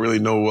when you don't really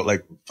know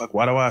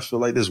why do I feel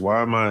like this?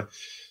 Why am I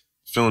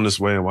feeling this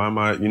way? And why am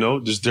I,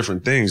 just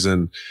different things.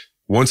 And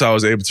once I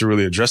was able to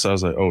really address it, I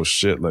was like, oh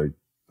shit, like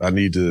I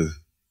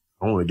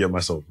want to get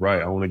myself right.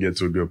 I want to get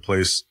to a good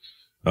place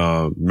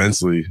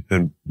mentally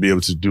and be able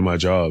to do my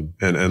job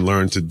and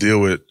learn to deal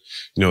with,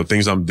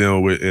 things I'm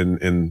dealing with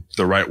in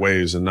the right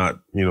ways and not,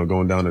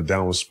 going down a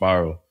downward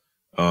spiral.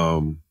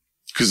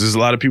 Cause there's a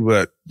lot of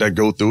people that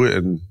go through it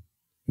and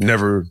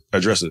never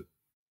address it.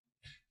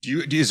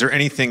 Is there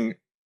anything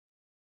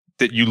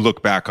that you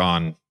look back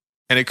on,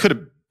 and it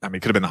could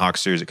have been the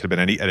Hawks series. It could have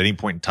been at any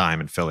point in time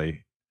in Philly.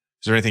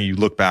 Is there anything you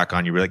look back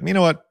on? You were like, you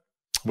know what?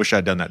 Wish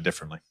I'd done that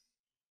differently.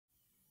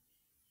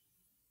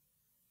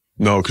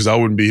 No, because I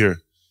wouldn't be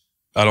here.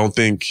 I don't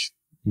think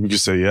we could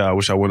say, yeah, I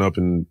wish I went up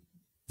and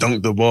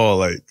dunked the ball.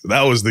 Like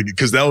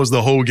because that was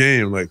the whole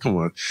game. Like, come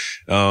on.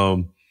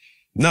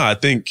 No, I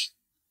think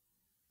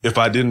if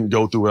I didn't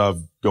go through what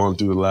I've gone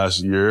through the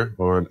last year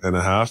and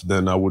a half,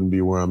 then I wouldn't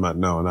be where I'm at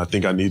now. And I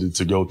think I needed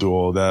to go through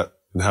all that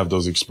and have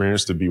those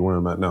experiences to be where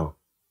I'm at now.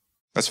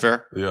 That's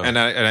fair. Yeah. And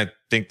I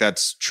think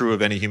that's true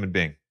of any human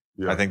being.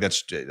 Yeah. I think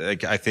that's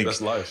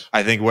life.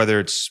 I think whether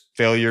it's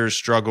failures,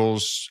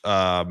 struggles,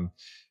 having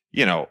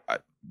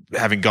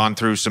gone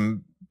through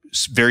some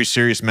very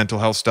serious mental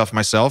health stuff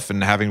myself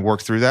and having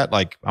worked through that,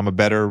 like I'm a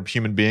better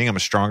human being. I'm a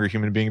stronger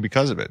human being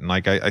because of it. And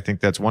like, I think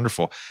that's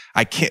wonderful.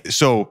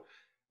 So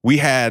we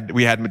had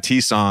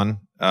Matisse on,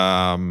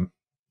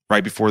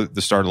 right before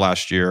the start of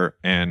last year.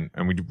 And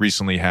we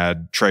recently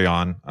had Trey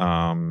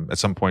on, at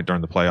some point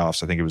during the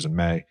playoffs. I think it was in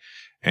May.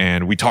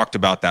 And we talked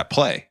about that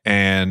play.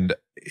 And,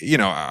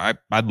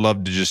 I'd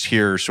love to just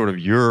hear sort of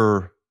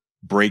your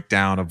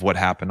breakdown of what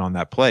happened on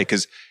that play.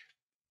 Cause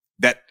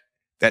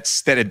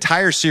that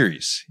entire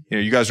series,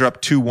 you guys are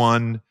up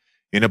 2-1, you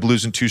end up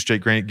losing 2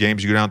 straight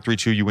games. You go down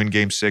 3-2, you win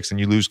game 6 and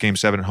you lose game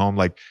 7 at home.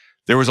 Like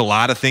there was a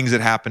lot of things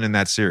that happened in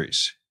that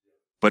series,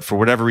 but for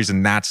whatever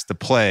reason, that's the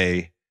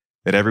play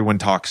that everyone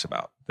talks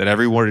about, that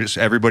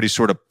everybody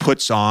sort of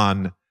puts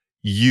on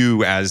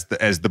you as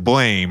the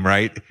blame,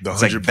 right? The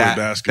 100-point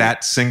basket.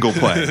 That single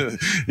play.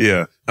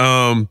 Yeah.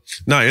 In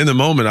the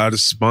moment I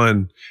just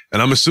spun,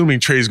 and I'm assuming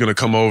Trey's going to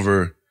come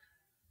over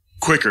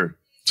quicker.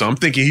 So I'm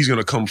thinking he's going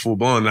to come full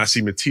blown, and I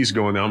see Matisse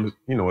going down.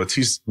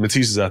 Matisse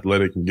is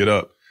athletic and get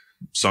up.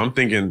 So I'm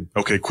thinking,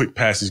 okay, quick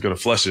pass, he's going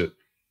to flush it,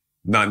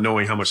 not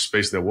knowing how much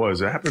space there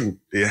was.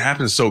 It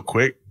happened so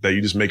quick that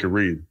you just make a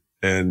read.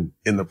 And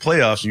in the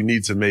playoffs, you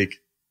need to make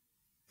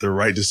the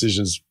right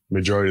decisions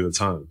majority of the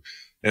time.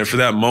 And for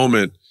that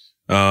moment,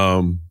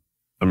 bro,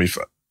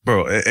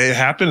 it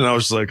happened, and I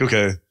was just like,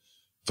 okay,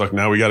 fuck,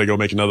 now we got to go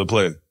make another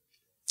play.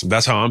 So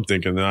that's how I'm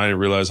thinking. And I didn't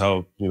realize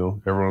how,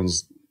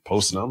 everyone's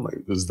posting. I'm like,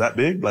 is that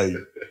big? Like,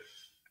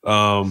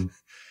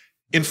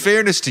 in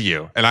fairness to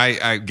you, and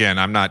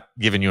I'm not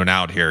giving you an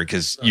out here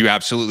because you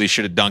absolutely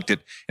should have dunked it.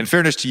 In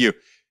fairness to you,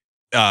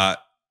 not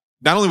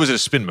only was it a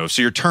spin move,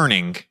 so you're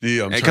turning.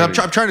 Yeah,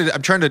 I'm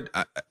trying to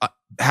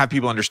have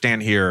people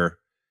understand here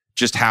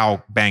just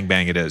how bang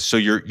it is. So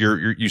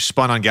you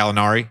spun on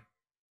Gallinari. I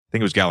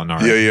think it was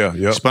Gallinari.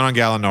 Yeah. Spun on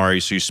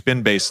Gallinari, so you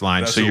spin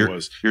baseline. So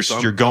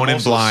you're going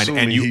in blind,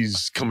 and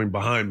he's coming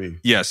behind me.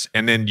 Yes,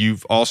 and then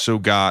you've also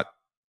got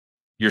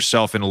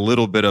yourself in a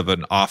little bit of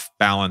an off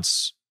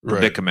balance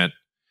predicament. Right.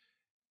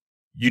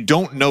 You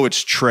don't know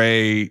it's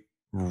Trey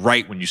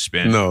right when you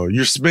spin. No,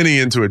 you're spinning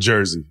into a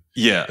jersey.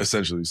 Yeah,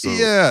 essentially. So.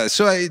 Yeah.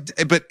 So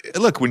but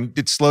look, when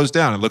it slows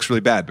down, it looks really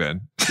bad,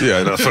 man.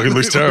 Yeah, that fucking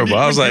looks terrible.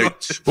 I was like,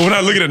 but when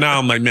I look at it now,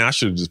 I'm like, man, I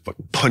should have just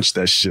fucking punched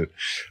that shit.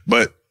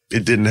 But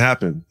it didn't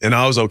happen, and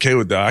I was okay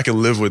with that. I can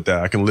live with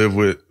that. I can live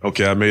with,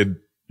 okay,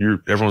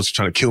 everyone's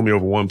trying to kill me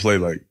over one play.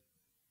 Like,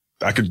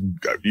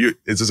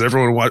 does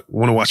everyone want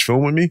to watch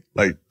film with me?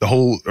 Like the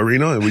whole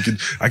arena, and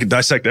I could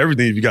dissect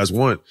everything if you guys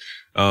want.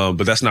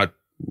 But that's not,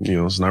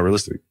 it's not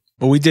realistic.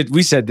 Well,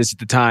 we said this at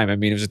the time. I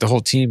mean, it was like the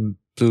whole team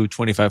blew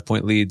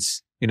 25-point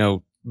leads,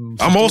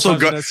 I'm also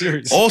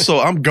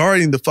I'm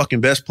guarding the fucking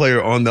best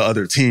player on the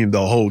other team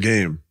the whole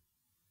game.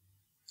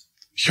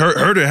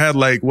 Herder had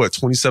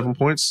 27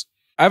 points?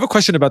 I have a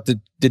question about the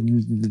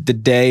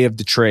day of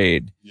the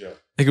trade. Yeah.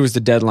 I think it was the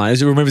deadline.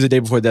 I remember the day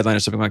before the deadline or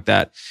something like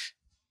that.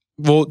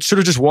 Well, sort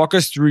of just walk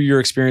us through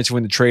your experience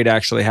when the trade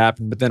actually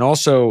happened, but then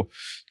also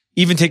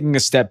even taking a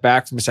step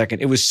back from a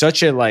second, it was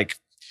such a like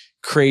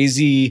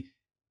crazy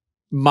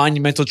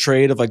monumental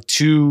trade of like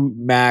 2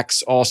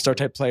 max all-star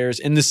type players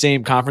in the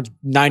same conference,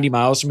 90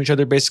 miles from each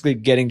other, basically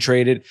getting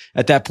traded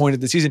at that point of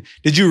the season.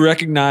 Did you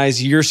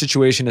recognize, your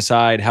situation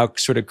aside, how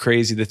sort of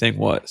crazy the thing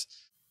was?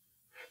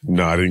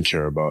 No, I didn't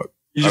care about.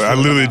 I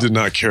literally did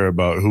not care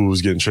about who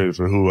was getting traded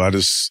for who. I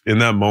just, in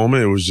that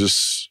moment, it was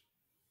just,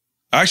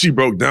 I actually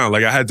broke down.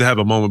 Like I had to have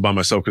a moment by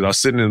myself because I was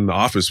sitting in the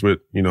office with,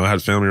 I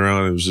had family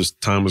around. It was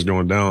just, time was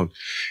going down.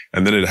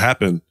 And then it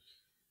happened.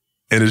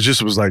 And it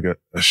just was like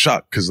a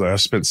shock because like, I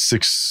spent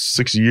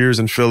six years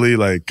in Philly,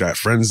 like got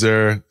friends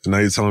there. And now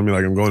you're telling me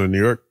like I'm going to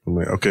New York. I'm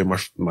like, okay,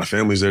 my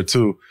family's there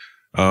too.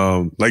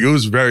 Like it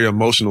was very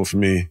emotional for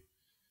me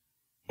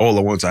all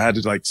at once. I had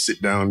to like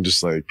sit down and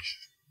just like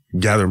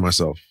gather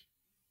myself.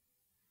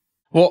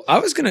 Well, I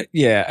was gonna,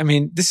 I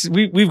mean, this is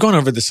we've gone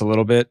over this a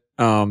little bit,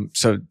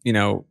 so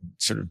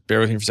sort of bear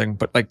with me for a second.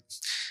 But like,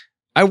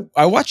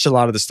 I watched a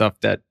lot of the stuff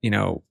that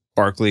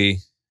Barkley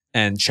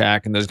and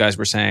Shaq and those guys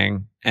were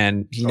saying,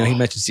 and he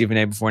mentioned Stephen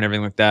A. before and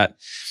everything like that.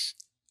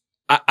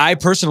 I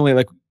personally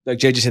like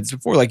Jay just said this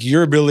before, like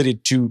your ability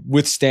to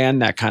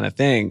withstand that kind of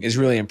thing is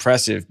really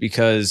impressive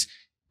because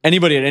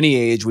anybody at any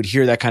age would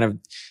hear that kind of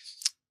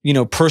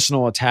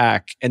personal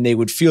attack and they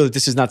would feel that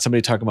this is not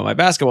somebody talking about my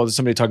basketball, this is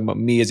somebody talking about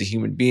me as a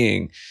human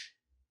being.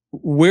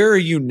 Where are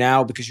you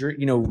now? Because you're,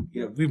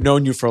 we've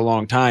known you for a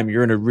long time.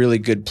 You're in a really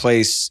good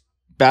place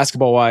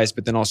basketball wise,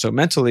 but then also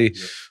mentally.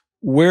 Yeah.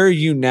 Where are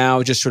you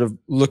now just sort of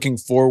looking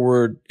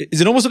forward?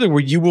 Is it almost something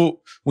where you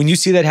will, when you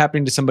see that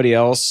happening to somebody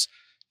else,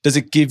 does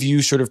it give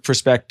you sort of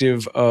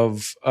perspective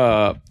of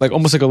like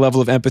almost like a level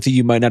of empathy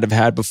you might not have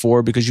had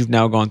before because you've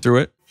now gone through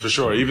it? For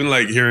sure. Even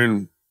like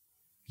hearing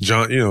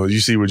John,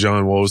 you see what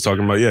John Wall was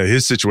talking about. Yeah,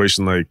 his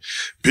situation, like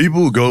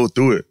people go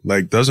through it.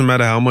 Like doesn't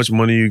matter how much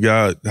money you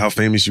got, how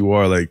famous you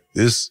are. Like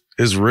this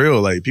is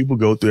real. Like people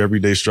go through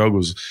everyday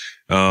struggles.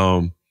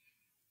 But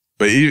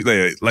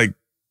like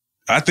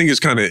I think it's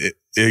kind of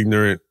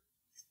ignorant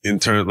in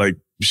turn, like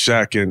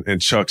Shaq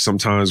and Chuck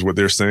sometimes what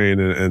they're saying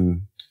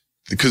and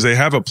because they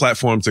have a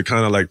platform to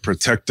kind of like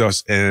protect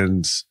us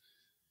and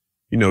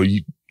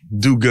you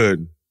do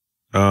good.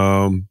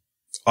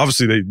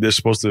 Obviously they're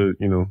supposed to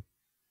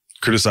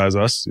criticize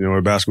us, we're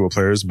basketball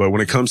players. But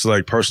when it comes to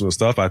like personal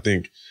stuff, I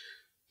think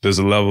there's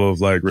a level of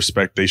like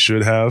respect they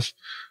should have.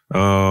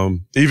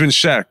 Even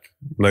Shaq,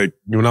 like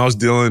when I was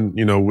dealing,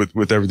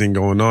 with everything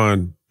going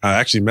on, I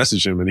actually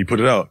messaged him and he put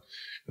it out.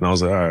 And I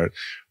was like, all right.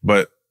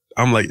 But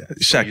I'm like,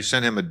 Shaq. So you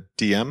sent him a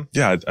DM?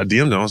 Yeah, I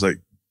DM'd him. I was like,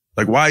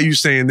 why are you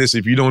saying this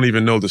if you don't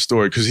even know the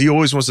story? Because he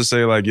always wants to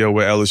say like, yo,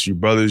 we're LSU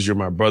brothers. You're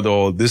my brother,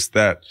 all this,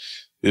 that.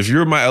 If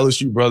you're my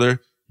LSU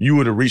brother, you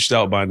would have reached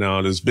out by now.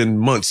 It's been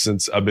months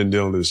since I've been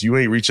doing this. You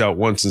ain't reach out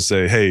once and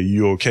say, hey,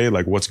 you okay?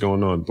 Like, what's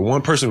going on? The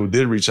one person who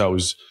did reach out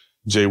was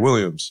Jay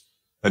Williams.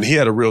 And he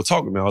had a real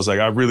talk with me. I was like,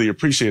 I really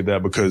appreciate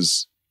that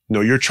because,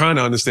 you're trying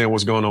to understand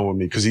what's going on with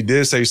me. Because he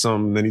did say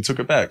something, then he took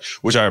it back,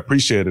 which I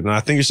appreciated. And I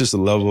think it's just a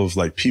level of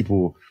like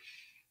people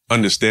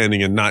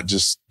understanding and not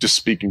just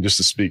speaking just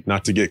to speak,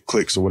 not to get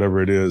clicks or whatever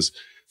it is.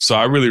 So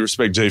I really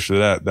respect Jay for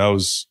that. That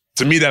was,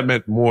 to me, that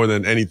meant more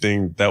than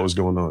anything that was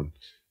going on.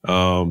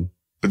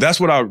 But that's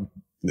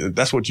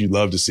what you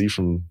love to see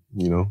from,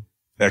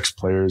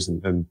 ex-players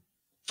and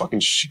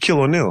fucking Shaquille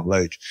O'Neal.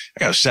 Like,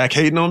 I got Shaq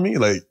hating on me.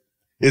 Like,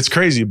 it's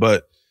crazy.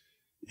 But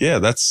yeah,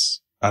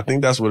 I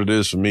think that's what it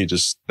is for me.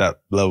 Just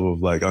that level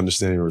of like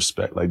understanding and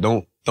respect. Like,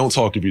 don't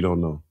talk if you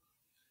don't know.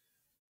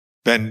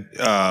 Ben,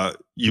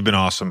 you've been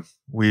awesome.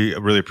 We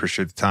really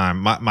appreciate the time.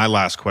 My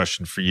last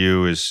question for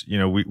you is,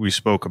 we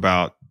spoke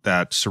about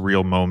that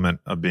surreal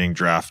moment of being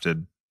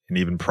drafted. And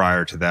even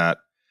prior to that,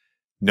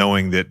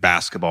 knowing that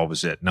basketball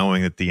was it,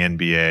 knowing that the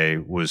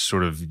NBA was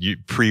sort of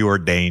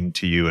preordained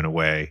to you in a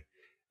way.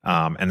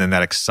 And then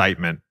that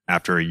excitement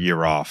after a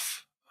year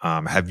off.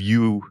 Have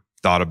you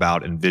thought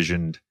about,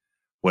 envisioned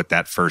what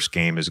that first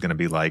game is going to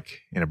be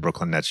like in a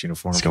Brooklyn Nets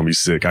uniform? It's going to be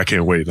sick. I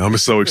can't wait. I'm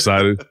so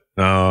excited.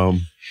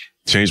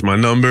 Changed my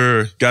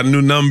number, got a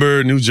new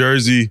number, new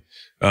jersey.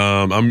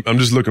 I'm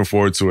just looking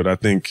forward to it. I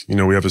think,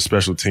 we have a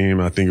special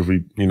team. I think if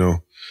we,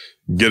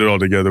 get it all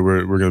together,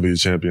 we're going to be the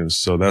champions.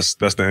 So that's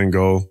the end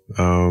goal.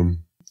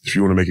 If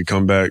you want to make a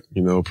comeback,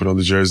 put on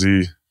the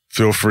jersey,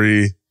 feel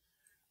free.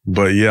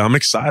 But yeah, I'm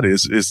excited.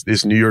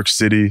 It's New York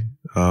City.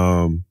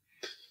 And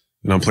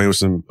I'm playing with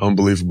some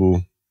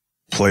unbelievable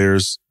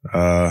players.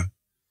 Yeah.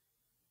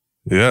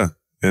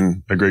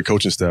 And a great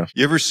coaching staff.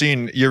 You ever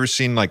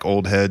seen like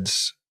old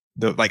heads?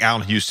 Like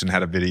Allen Houston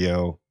had a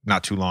video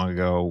not too long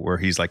ago where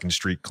he's like in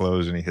street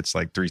clothes and he hits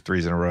like 3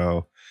 threes in a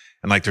row.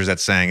 And like there's that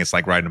saying, it's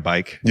like riding a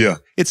bike. Yeah.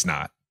 It's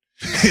not.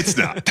 It's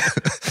not.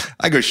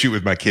 I go shoot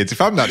with my kids.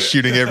 If I'm not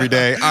shooting every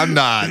day, I'm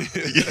not.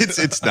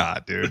 It's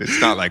not, dude.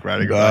 It's not like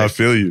riding a bike. I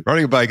feel you.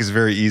 Riding a bike is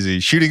very easy.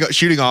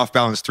 Shooting off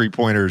balance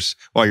 3-pointers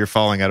while you're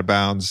falling out of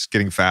bounds,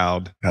 getting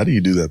fouled. How do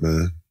you do that,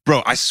 man?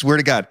 Bro, I swear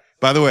to God,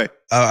 By the way,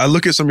 I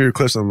look at some of your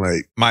clips. I'm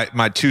like,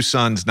 my two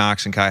sons,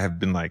 Knox and Kai, have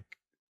been like,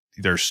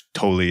 they're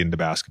totally into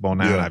basketball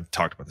now. Yeah. And I've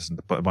talked about this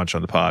a bunch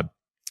on the pod.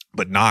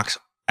 But Knox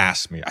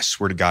asked me, I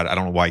swear to God, I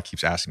don't know why he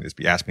keeps asking this,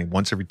 but he asked me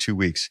once every 2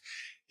 weeks.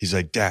 He's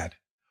like, Dad,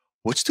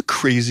 what's the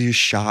craziest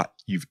shot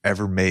you've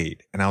ever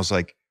made? And I was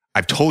like,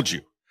 I've told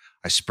you.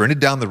 I sprinted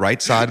down the right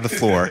side of the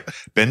floor.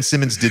 Ben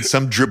Simmons did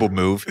some dribble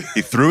move.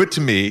 He threw it to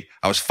me.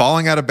 I was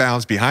falling out of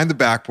bounds behind the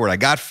backboard. I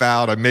got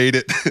fouled. I made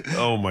it.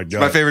 oh my God. It's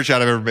my favorite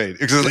shot I've ever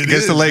made.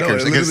 Against the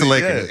Lakers. Against the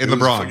Lakers in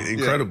LeBron.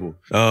 Incredible.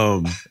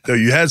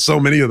 You had so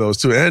many of those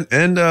too. And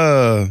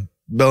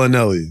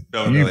Bellinelli.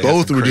 You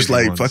both were just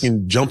like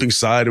fucking jumping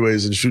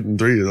sideways and shooting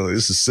threes. Like,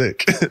 this is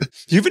sick.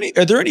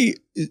 Are there any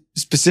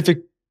specific,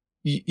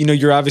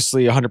 you're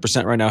obviously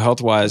 100% right now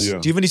health-wise. Yeah.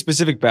 Do you have any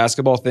specific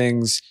basketball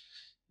things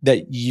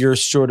that you're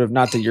sort of,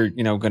 not that you're,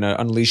 going to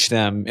unleash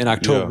them in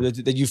October,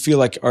 that you feel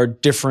like are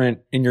different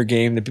in your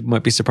game that people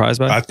might be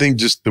surprised by? I think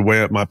just the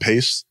way at my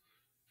pace,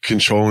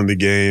 controlling the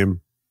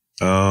game,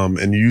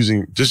 and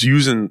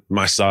using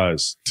my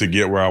size to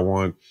get where I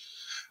want.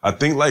 I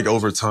think like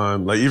over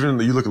time, like even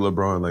you look at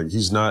LeBron, like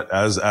he's not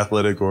as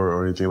athletic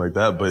or anything like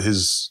that, but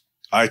his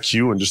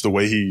IQ and just the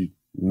way he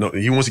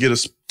wants to get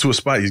us to a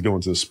spot, he's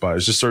going to a spot.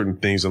 It's just certain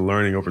things and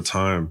learning over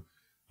time,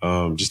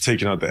 just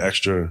taking out the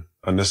extra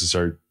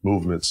unnecessary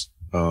movements,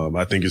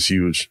 I think is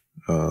huge.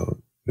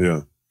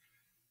 Yeah.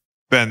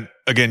 Ben,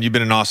 again, you've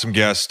been an awesome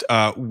guest.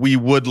 We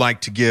would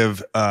like to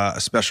give a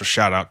special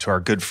shout out to our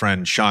good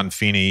friend Sean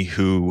Feeney,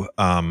 who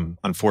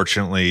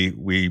unfortunately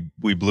we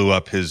blew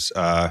up his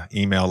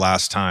email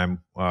last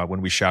time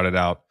when we shouted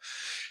out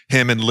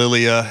him and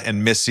Lilia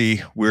and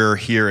Missy. We're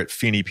here at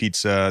Feeney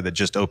Pizza that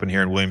just opened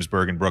here in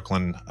Williamsburg in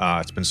Brooklyn.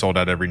 It's been sold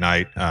out every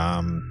night.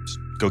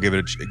 Go give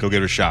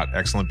it a shot.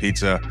 Excellent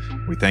pizza.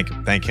 We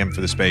thank him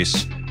for the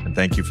space, and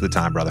thank you for the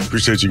time, brother.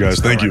 Appreciate you guys.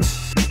 Thank you.